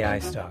in AI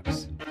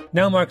stocks.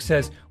 Now Mark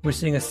says we're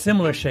seeing a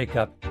similar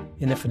shakeup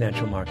in the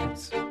financial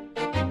markets.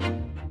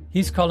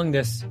 He's calling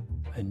this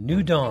a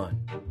new dawn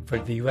for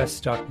the U.S.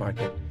 stock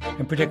market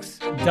and predicts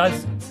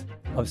dozens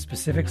of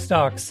specific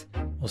stocks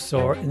will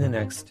soar in the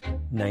next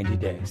 90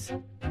 days.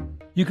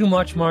 You can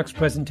watch Mark's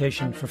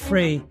presentation for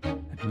free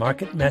at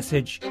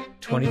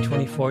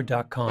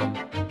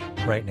marketmessage2024.com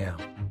right now.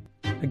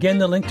 Again,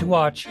 the link to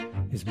watch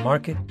is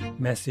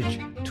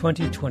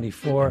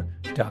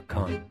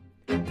marketmessage2024.com.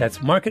 That's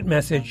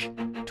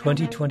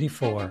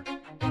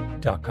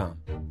marketmessage2024.com.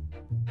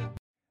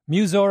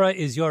 Musora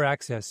is your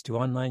access to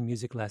online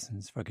music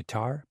lessons for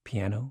guitar,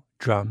 piano,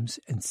 drums,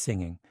 and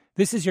singing.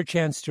 This is your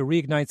chance to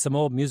reignite some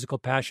old musical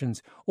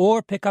passions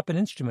or pick up an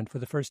instrument for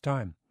the first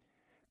time.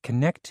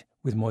 Connect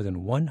with more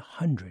than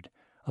 100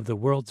 of the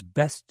world's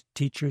best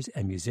teachers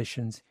and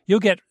musicians. You'll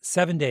get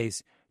 7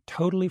 days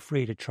totally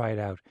free to try it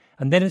out,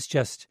 and then it's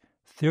just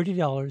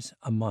 $30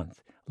 a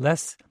month,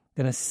 less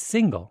than a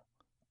single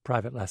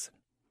private lesson.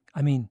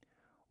 I mean,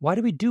 why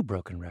do we do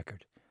Broken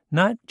Record?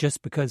 Not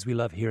just because we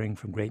love hearing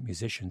from great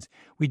musicians.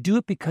 We do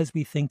it because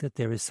we think that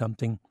there is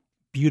something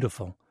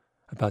beautiful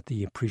about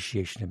the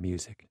appreciation of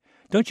music.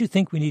 Don't you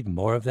think we need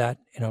more of that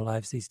in our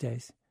lives these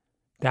days?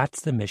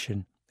 That's the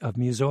mission of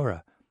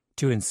Musora,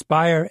 to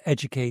inspire,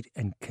 educate,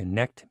 and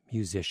connect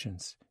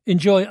musicians.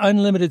 Enjoy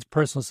unlimited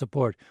personal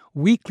support,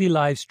 weekly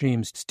live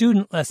streams,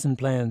 student lesson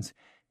plans.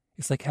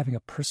 It's like having a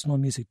personal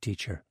music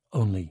teacher,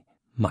 only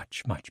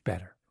much, much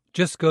better.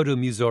 Just go to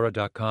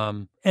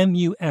Musora.com,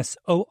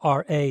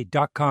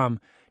 Musora.com,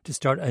 to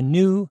start a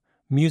new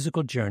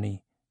musical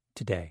journey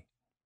today.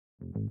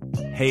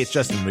 Hey, it's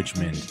Justin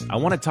Richmond. I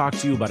want to talk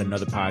to you about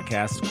another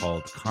podcast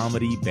called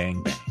Comedy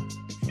Bang Bang.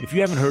 If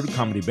you haven't heard of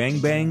Comedy Bang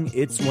Bang,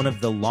 it's one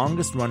of the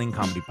longest-running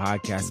comedy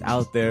podcasts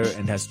out there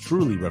and has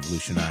truly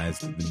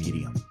revolutionized the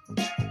medium.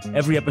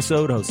 Every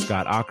episode, host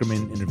Scott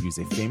Aukerman interviews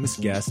a famous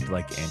guest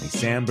like Andy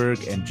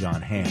Samberg and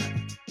John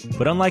Hamm.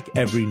 But unlike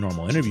every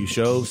normal interview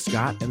show,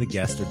 Scott and the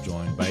guest are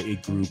joined by a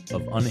group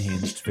of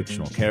unhinged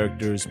fictional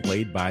characters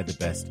played by the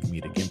best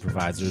comedic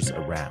improvisers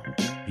around.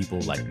 People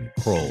like Nick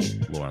Kroll,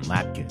 Lauren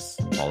Lapkus,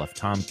 Paul F.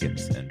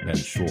 Tompkins, and Ben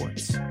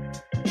Schwartz.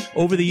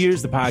 Over the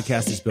years, the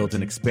podcast has built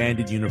an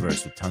expanded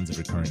universe with tons of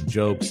recurring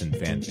jokes and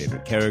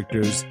fan-favorite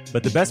characters.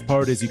 But the best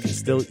part is you can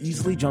still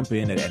easily jump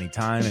in at any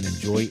time and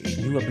enjoy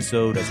a new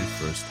episode as a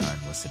first-time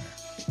listener.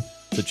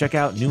 So check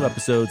out new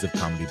episodes of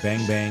Comedy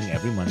Bang Bang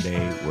every Monday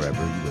wherever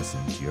you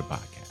listen to your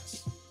podcast.